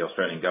the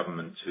Australian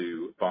government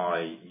to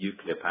buy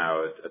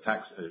nuclear-powered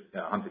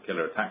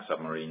hunter-killer attack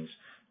submarines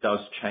does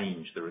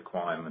change the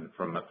requirement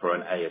for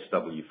an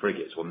ASW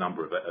frigates, or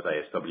number of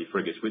ASW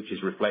frigates, which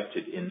is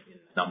reflected in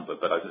the number.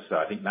 But as I say,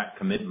 I think that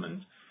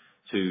commitment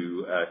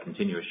to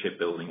continuous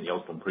shipbuilding in the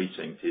Osborne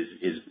precinct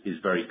is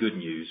very good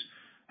news.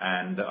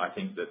 And I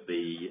think that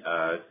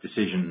the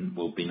decision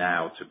will be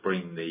now to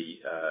bring the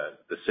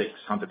 6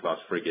 Hunter-class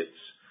frigates,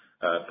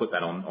 put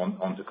that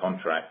onto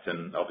contract,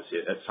 and obviously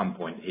at some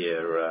point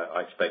here,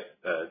 I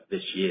expect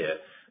this year,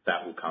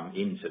 that will come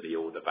into the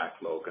order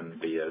backlog and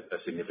be a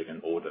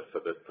significant order for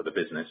the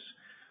business.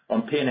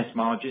 On P&S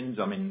margins,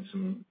 I mean,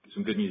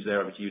 some good news there.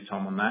 Over to you,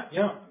 Tom, on that.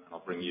 Yeah. I'll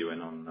bring you in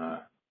on.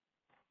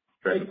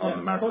 on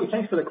the maritime.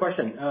 Thanks for the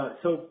question.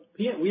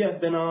 We have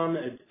been on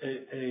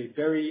a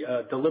very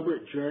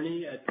deliberate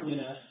journey at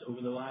P&S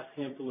over the last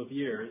handful of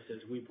years as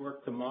we've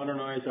worked to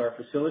modernize our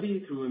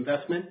facility through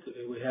investment.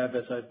 We have,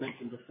 as I've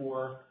mentioned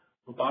before,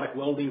 robotic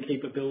welding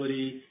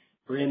capability,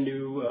 brand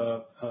new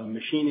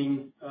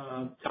machining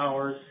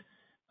towers,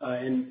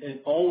 and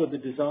all of the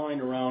design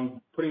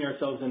around putting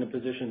ourselves in a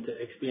position to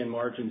expand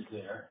margins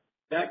there.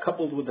 That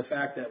coupled with the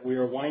fact that we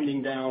are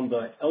winding down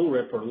the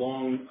LRIP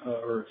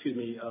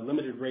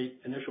limited rate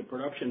initial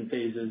production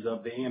phases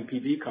of the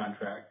AMPV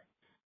contract,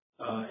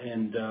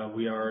 and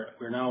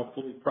we're now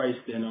fully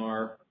priced in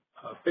our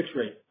fixed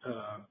rate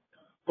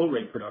full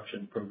rate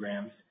production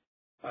programs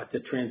to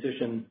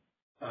transition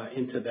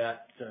into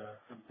that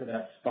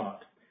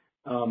spot.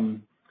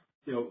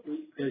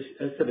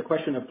 As to the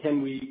question of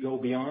can we go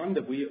beyond,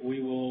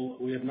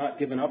 we have not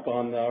given up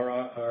on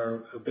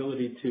our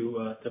ability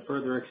to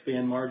further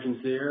expand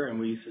margins there, and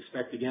we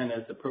suspect again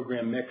as the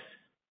program mix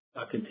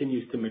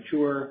continues to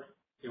mature,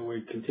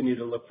 we continue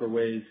to look for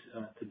ways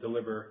to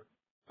deliver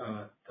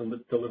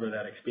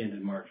that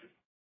expanded margin.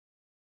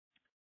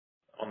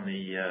 On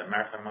the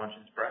maritime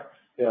margins, Brad?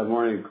 Yeah,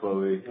 morning,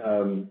 Chloe.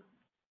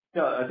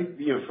 I think,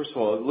 first of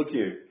all,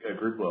 looking at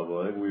group level,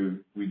 I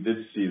think we did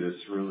see this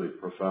really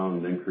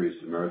profound increase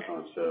in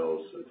maritime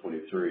sales in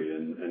 23,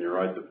 and you're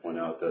right to point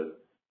out that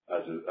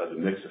as a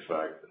mix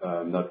effect,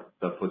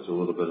 that puts a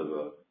little bit of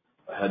a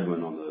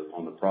headwind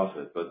on the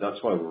profit. But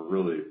that's why we're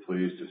really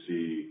pleased to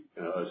see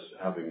us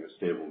having a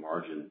stable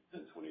margin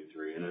in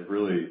 23, and it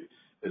really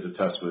is a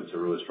testament to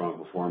really strong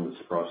performance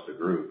across the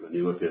group. And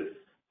you look at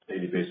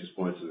 80 basis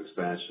points of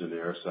expansion in the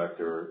air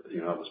sector,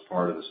 that was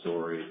part of the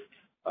story.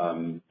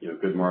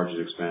 Good margin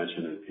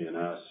expansion in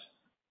P&S.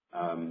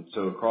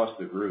 So across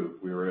the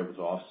group, we were able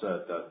to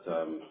offset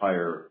that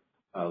higher,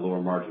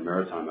 lower margin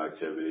maritime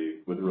activity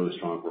with really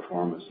strong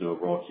performance and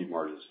overall keep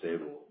margins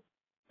stable.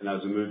 And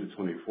as we move to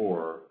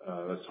 24,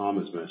 as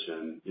Tom has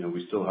mentioned,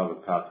 we still have a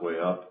pathway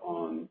up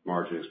on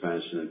margin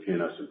expansion in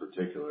P&S in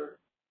particular.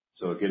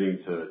 So getting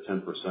to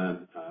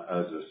 10%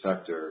 as a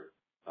sector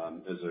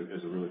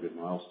is a really good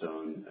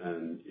milestone,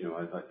 and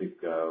I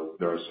think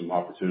there are some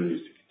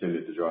opportunities to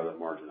continue to drive that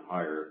margin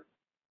higher.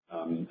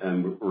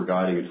 And we're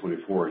guiding in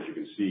 24, as you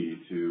can see,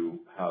 to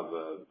have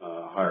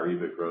a higher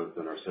EBIT growth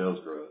than our sales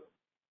growth.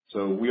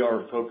 So we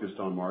are focused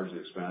on margin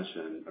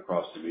expansion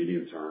across the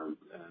medium term,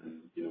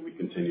 and we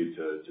continue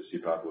to see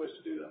pathways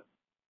to do that.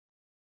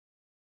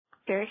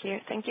 Very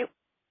clear. Thank you.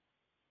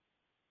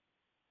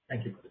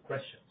 Thank you for the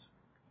questions.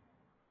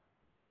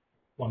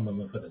 One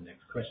moment for the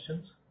next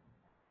questions.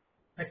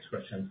 Next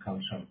question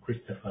comes from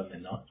Christopher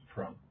Leonard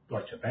from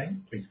Deutsche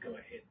Bank. Please go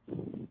ahead.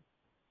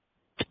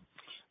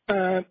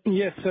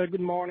 Yes, good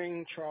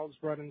morning, Charles,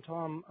 Brad, and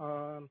Tom.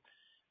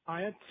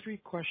 I had three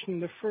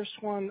questions. The first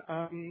one,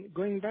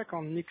 going back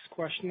on Nick's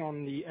question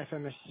on the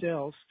FMS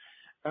sales,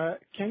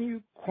 can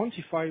you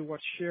quantify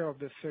what share of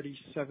the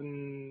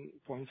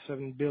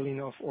 37.7 billion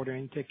of order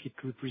intake it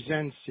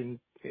represents in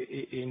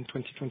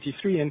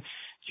 2023? And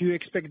do you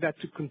expect that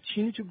to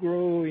continue to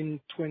grow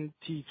in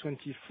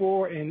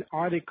 2024? And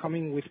are they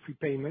coming with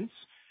prepayments?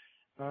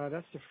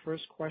 That's the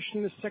first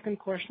question. The second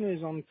question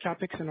is on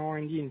CapEx and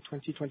R&D in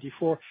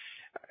 2024.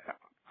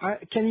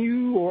 Can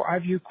you or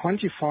have you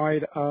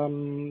quantified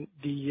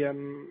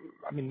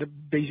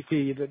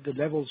basically the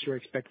levels you're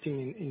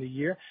expecting in the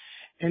year?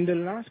 And the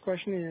last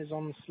question is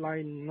on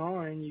slide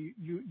 9.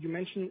 You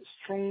mentioned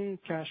strong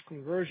cash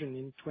conversion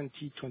in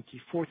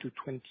 2024 to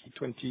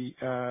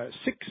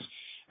 2026.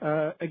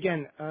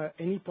 Again,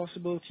 any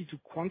possibility to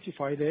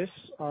quantify this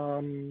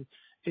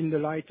in the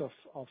light of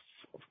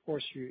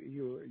course,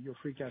 your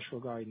free cash flow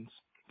guidance?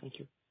 Thank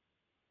you.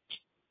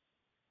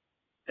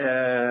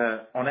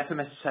 On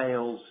FMS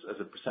sales as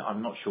a percent,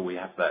 I'm not sure we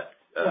have that.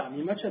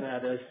 Much of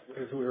that, as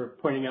we were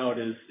pointing out,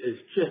 is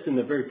just in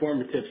the very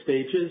formative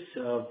stages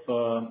of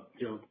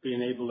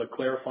being able to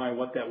clarify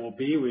what that will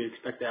be. We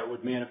expect that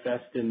would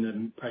manifest in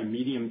the probably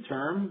medium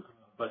term,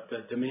 but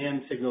the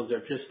demand signals are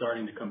just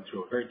starting to come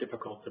through. Very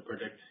difficult to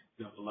predict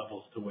the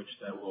levels to which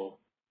that will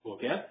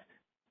get.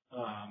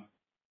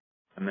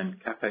 And then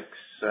CapEx,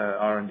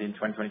 R&D in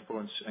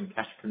 2024 and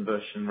cash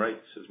conversion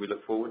rates as we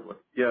look forward?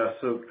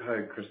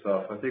 Hi,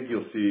 Christophe. I think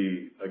you'll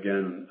see,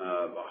 again,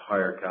 a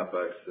higher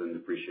CapEx and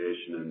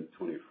depreciation in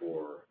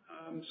 24.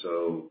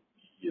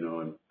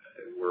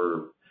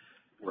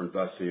 We're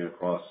investing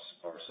across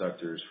our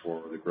sectors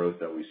for the growth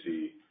that we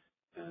see.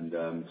 And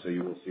so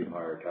you will see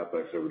higher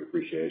CapEx over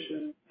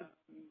depreciation.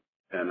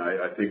 And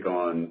I think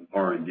on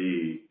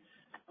R&D,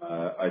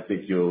 I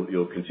think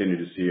you'll continue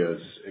to see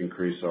us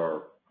increase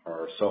our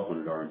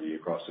self-funded R&D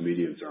across the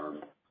medium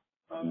term.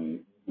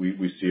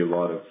 We see a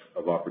lot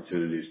of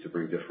opportunities to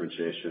bring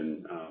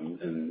differentiation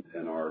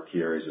in our key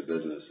areas of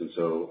business. And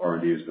so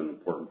R&D has been an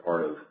important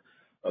part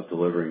of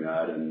delivering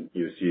that. And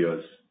you see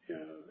us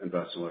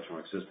invest in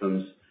electronic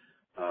systems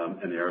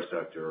and the air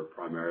sector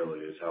primarily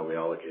is how we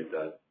allocate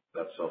that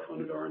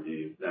self-funded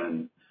R&D.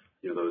 And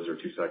those are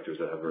two sectors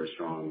that have very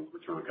strong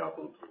return on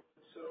capital improvement.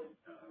 So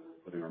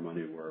we're putting our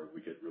money where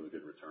we get really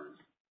good returns.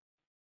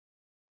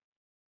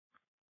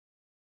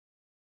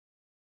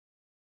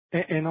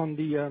 And on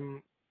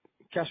the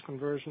cash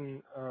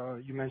conversion,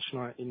 you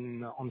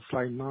mentioned on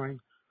slide 9.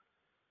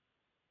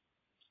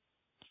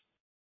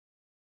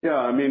 Yeah,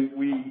 I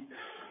mean,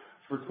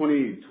 for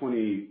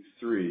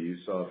 2023, you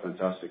saw a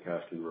fantastic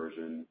cash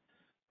conversion.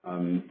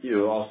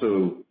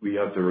 Also we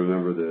have to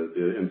remember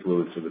the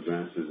influence of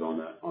advances on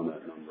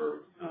that number.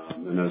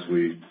 And as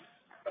we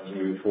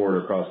move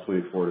forward across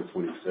 24 to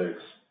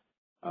 26,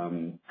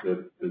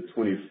 the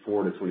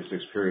 24 to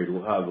 26 period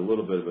will have a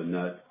little bit of a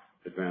net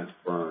advance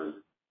burn.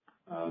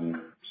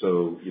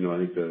 So, I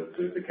think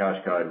the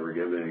cash guide we're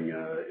giving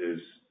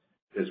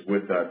is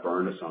with that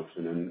burn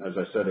assumption. And as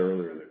I said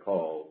earlier in the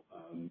call,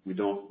 we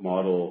don't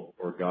model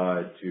or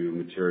guide to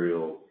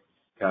material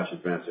cash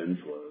advance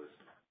inflows.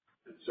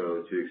 And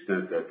so to the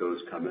extent that those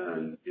come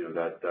in,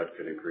 that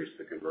could increase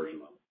the conversion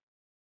level.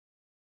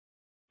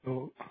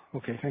 Oh,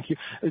 okay. Thank you.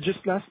 Just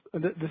last,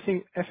 the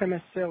thing,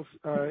 FMS sales,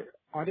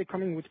 are they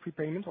coming with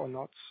prepayment or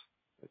not?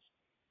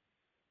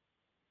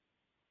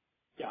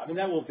 Yeah, I mean,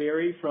 that will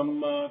vary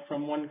from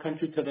one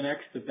country to the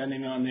next,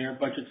 depending on their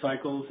budget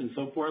cycles and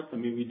so forth. I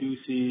mean, we do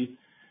see,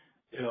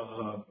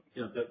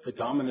 the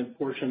dominant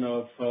portion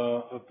of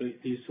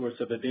these sorts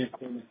of advance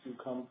payments do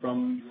come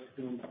from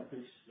European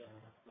countries.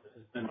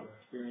 Has been our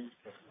experience,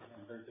 but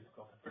very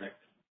difficult to predict.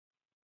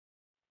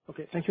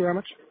 Okay, thank you very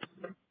much.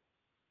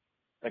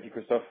 Thank you,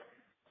 Christophe.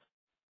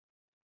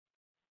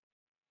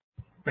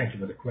 Thank you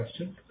for the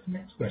question. The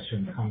next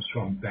question comes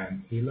from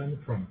Ben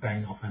Heelan from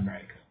Bank of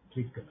America.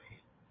 Please go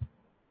ahead.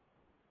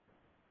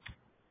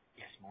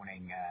 Yes,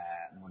 morning,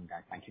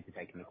 guys. Thank you for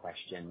taking the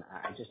question.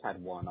 I just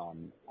had one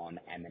on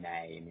M&A.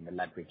 I mean, the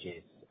leverage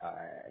is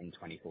in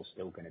 24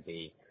 still going to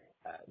be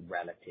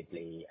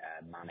relatively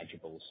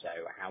manageable. So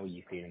how are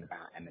you feeling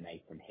about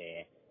M&A from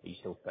here? Are you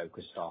still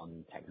focused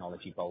on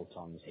technology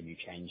bolt-ons? Have you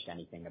changed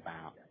anything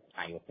about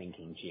how you're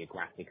thinking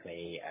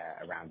geographically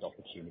around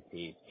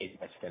opportunities? Is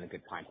there still a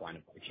good pipeline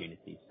of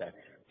opportunities? So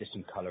just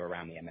some color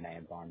around the M&A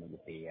environment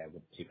would be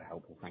super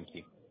helpful. Thank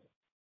you.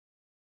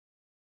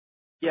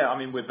 Yeah, I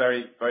mean, we're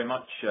very, very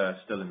much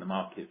still in the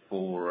market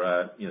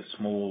for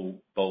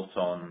small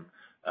bolt-on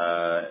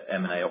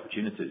M&A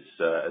opportunities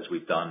as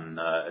we've done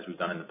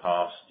in the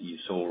past. You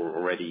saw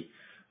already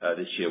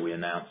this year we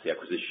announced the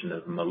acquisition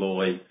of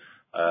Malloy.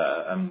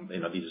 And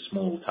these are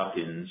small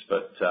tuck-ins,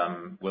 but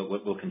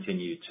we'll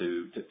continue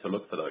to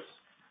look for those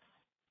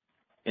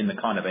in the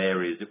kind of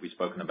areas that we've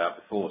spoken about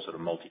before, sort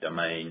of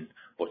multi-domain,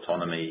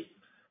 autonomy,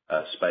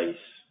 space.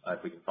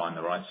 If we can find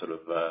the right sort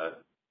of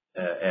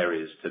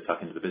areas to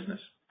tuck into the business.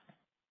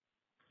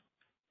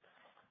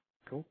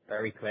 Cool.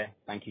 Very clear.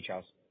 Thank you,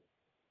 Charles.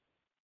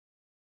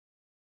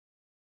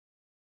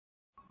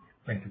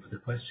 Thank you for the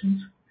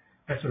questions.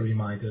 As a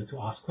reminder, to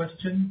ask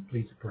question,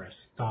 please press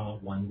star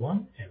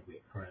 11 and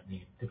wait for a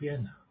name to be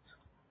announced.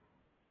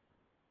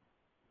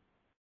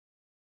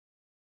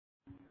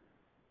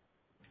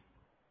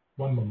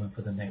 One moment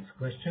for the next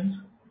questions.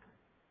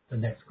 The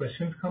next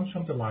question comes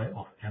from the line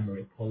of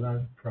Aymeric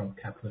Poulain from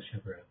Kepler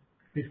Cheuvreux.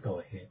 Please go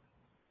ahead.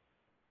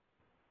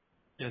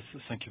 Yes,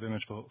 thank you very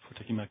much for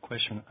taking my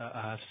question.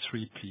 I have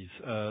 3, please.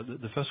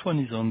 The first one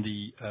is on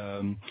the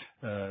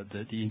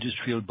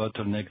industrial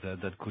bottleneck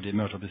that could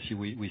emerge. Obviously,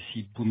 we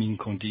see booming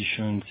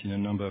conditions in a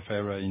number of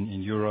areas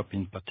in Europe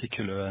in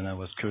particular, and I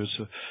was curious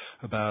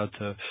about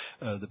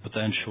the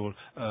potential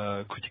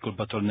critical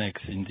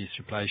bottlenecks in the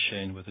supply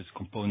chain, whether it's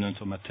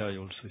components or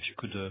materials. So if you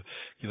could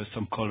give us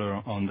some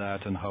color on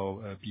that and how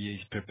BAE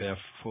is prepared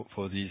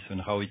for this and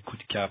how it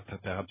could cap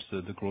perhaps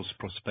the growth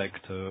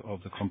prospect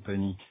of the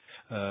company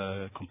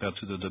compared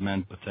to the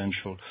demand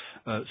potential.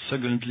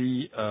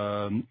 Secondly,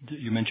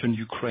 you mentioned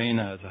Ukraine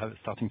as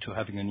starting to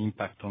having an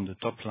impact on the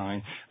top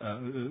line.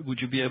 Would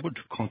you be able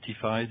to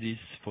quantify this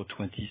for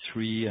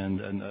 23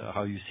 and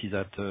how you see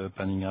that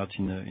panning out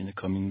in the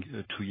coming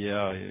 2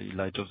 years in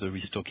light of the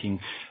restocking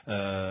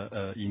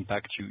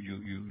impact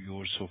you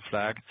also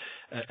flagged?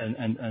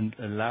 And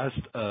last,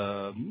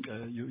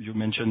 you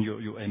mentioned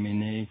your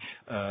M&A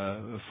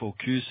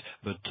focus,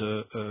 but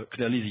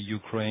clearly the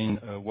Ukraine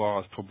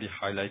war has probably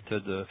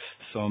highlighted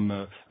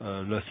some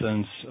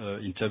lessons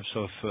in terms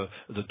of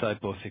the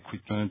type of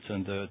equipment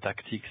and the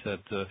tactics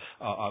that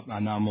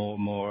are now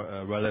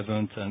more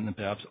relevant, and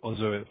perhaps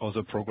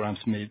other programs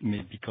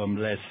may become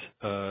less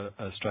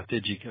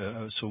strategic.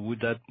 So would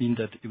that mean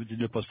that within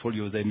the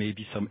portfolio there may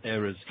be some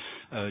areas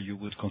you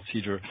would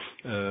consider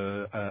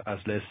as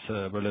less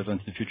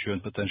relevant in the future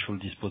and potential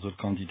disposal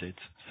candidates?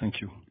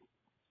 Thank you.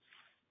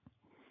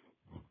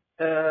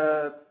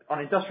 On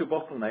industrial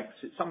bottlenecks,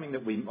 it's something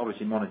that we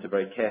obviously monitor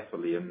very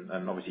carefully and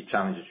obviously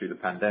challenges through the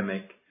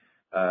pandemic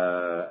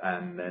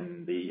and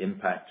then the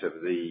impact of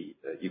the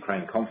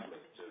Ukraine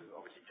conflict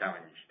obviously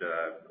challenged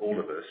all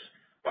of us.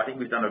 But I think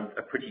we've done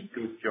a pretty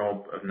good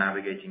job of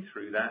navigating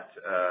through that.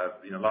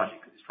 Largely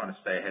it's trying to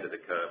stay ahead of the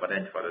curve,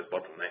 identify those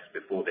bottlenecks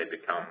before they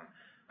become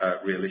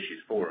real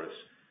issues for us.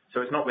 So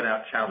it's not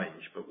without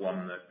challenge, but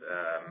one that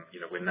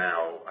we're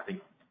now, I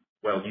think,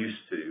 well used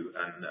to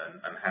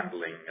and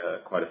handling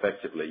quite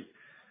effectively.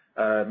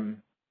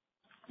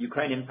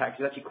 Ukraine impact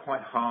is actually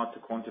quite hard to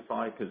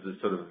quantify because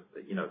there's sort of,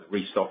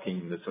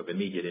 restocking, the sort of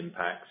immediate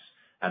impacts,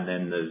 and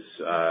then there's,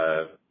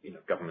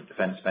 government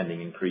defense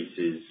spending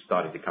increases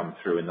starting to come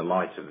through in the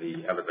light of the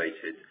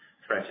elevated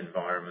threat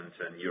environment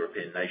and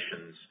European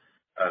nations,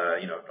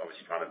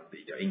 obviously trying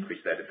to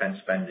increase their defense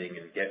spending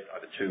and get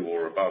either 2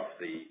 or above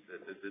the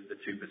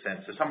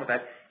 2%. So some of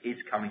that is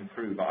coming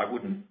through, but I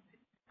wouldn't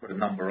put a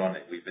number on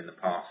it. We've in the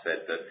past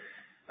said that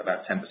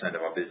about 10%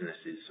 of our business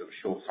is sort of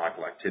short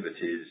cycle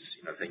activities,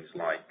 things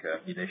like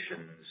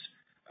munitions,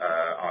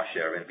 our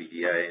share of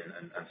MBDA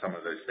and some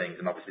of those things.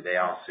 And obviously they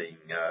are seeing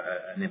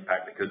an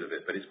impact because of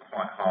it, but it's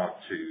quite hard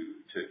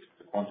to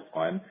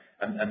quantify.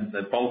 And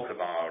the bulk of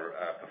our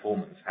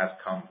performance has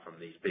come from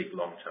these big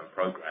long-term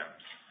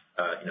programs,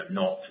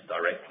 not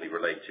directly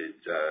related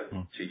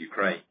to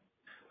Ukraine.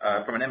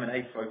 From an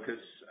M&A focus,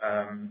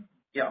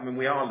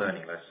 we are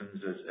learning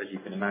lessons, as you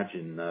can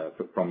imagine,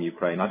 from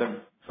Ukraine.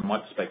 From my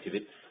perspective,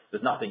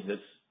 there's nothing that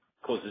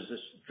causes us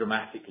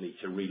dramatically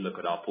to relook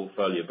at our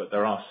portfolio, but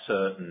there are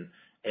certain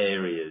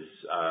areas,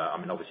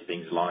 obviously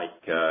things like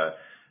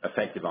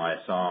effective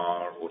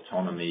ISR,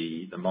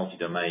 autonomy, the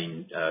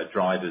multi-domain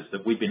drivers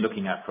that we've been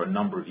looking at for a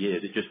number of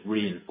years. It just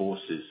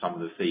reinforces some of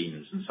the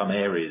themes and some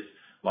areas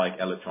like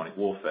electronic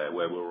warfare,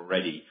 where we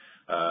already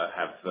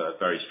have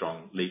very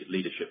strong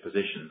leadership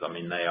positions.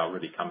 They are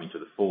really coming to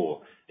the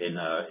fore in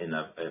a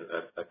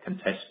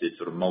contested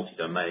sort of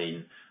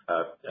multi-domain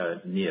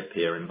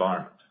near-peer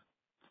environment.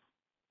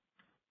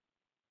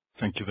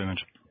 Thank you very much.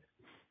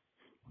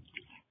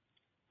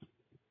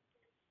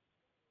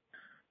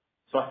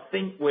 So I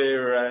think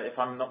we're, if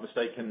I'm not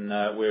mistaken,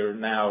 we're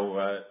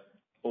now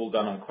all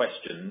done on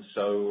questions.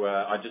 So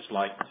I'd just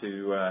like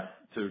to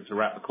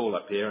wrap the call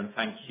up here, and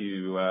thank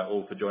you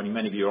all for joining.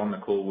 Many of you are on the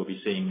call. We'll be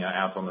seeing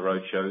out on the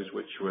road shows,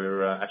 which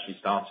we're actually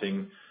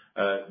starting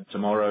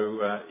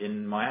tomorrow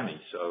in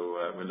Miami.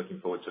 So we're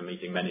looking forward to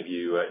meeting many of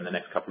you in the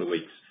next couple of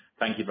weeks.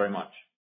 Thank you very much.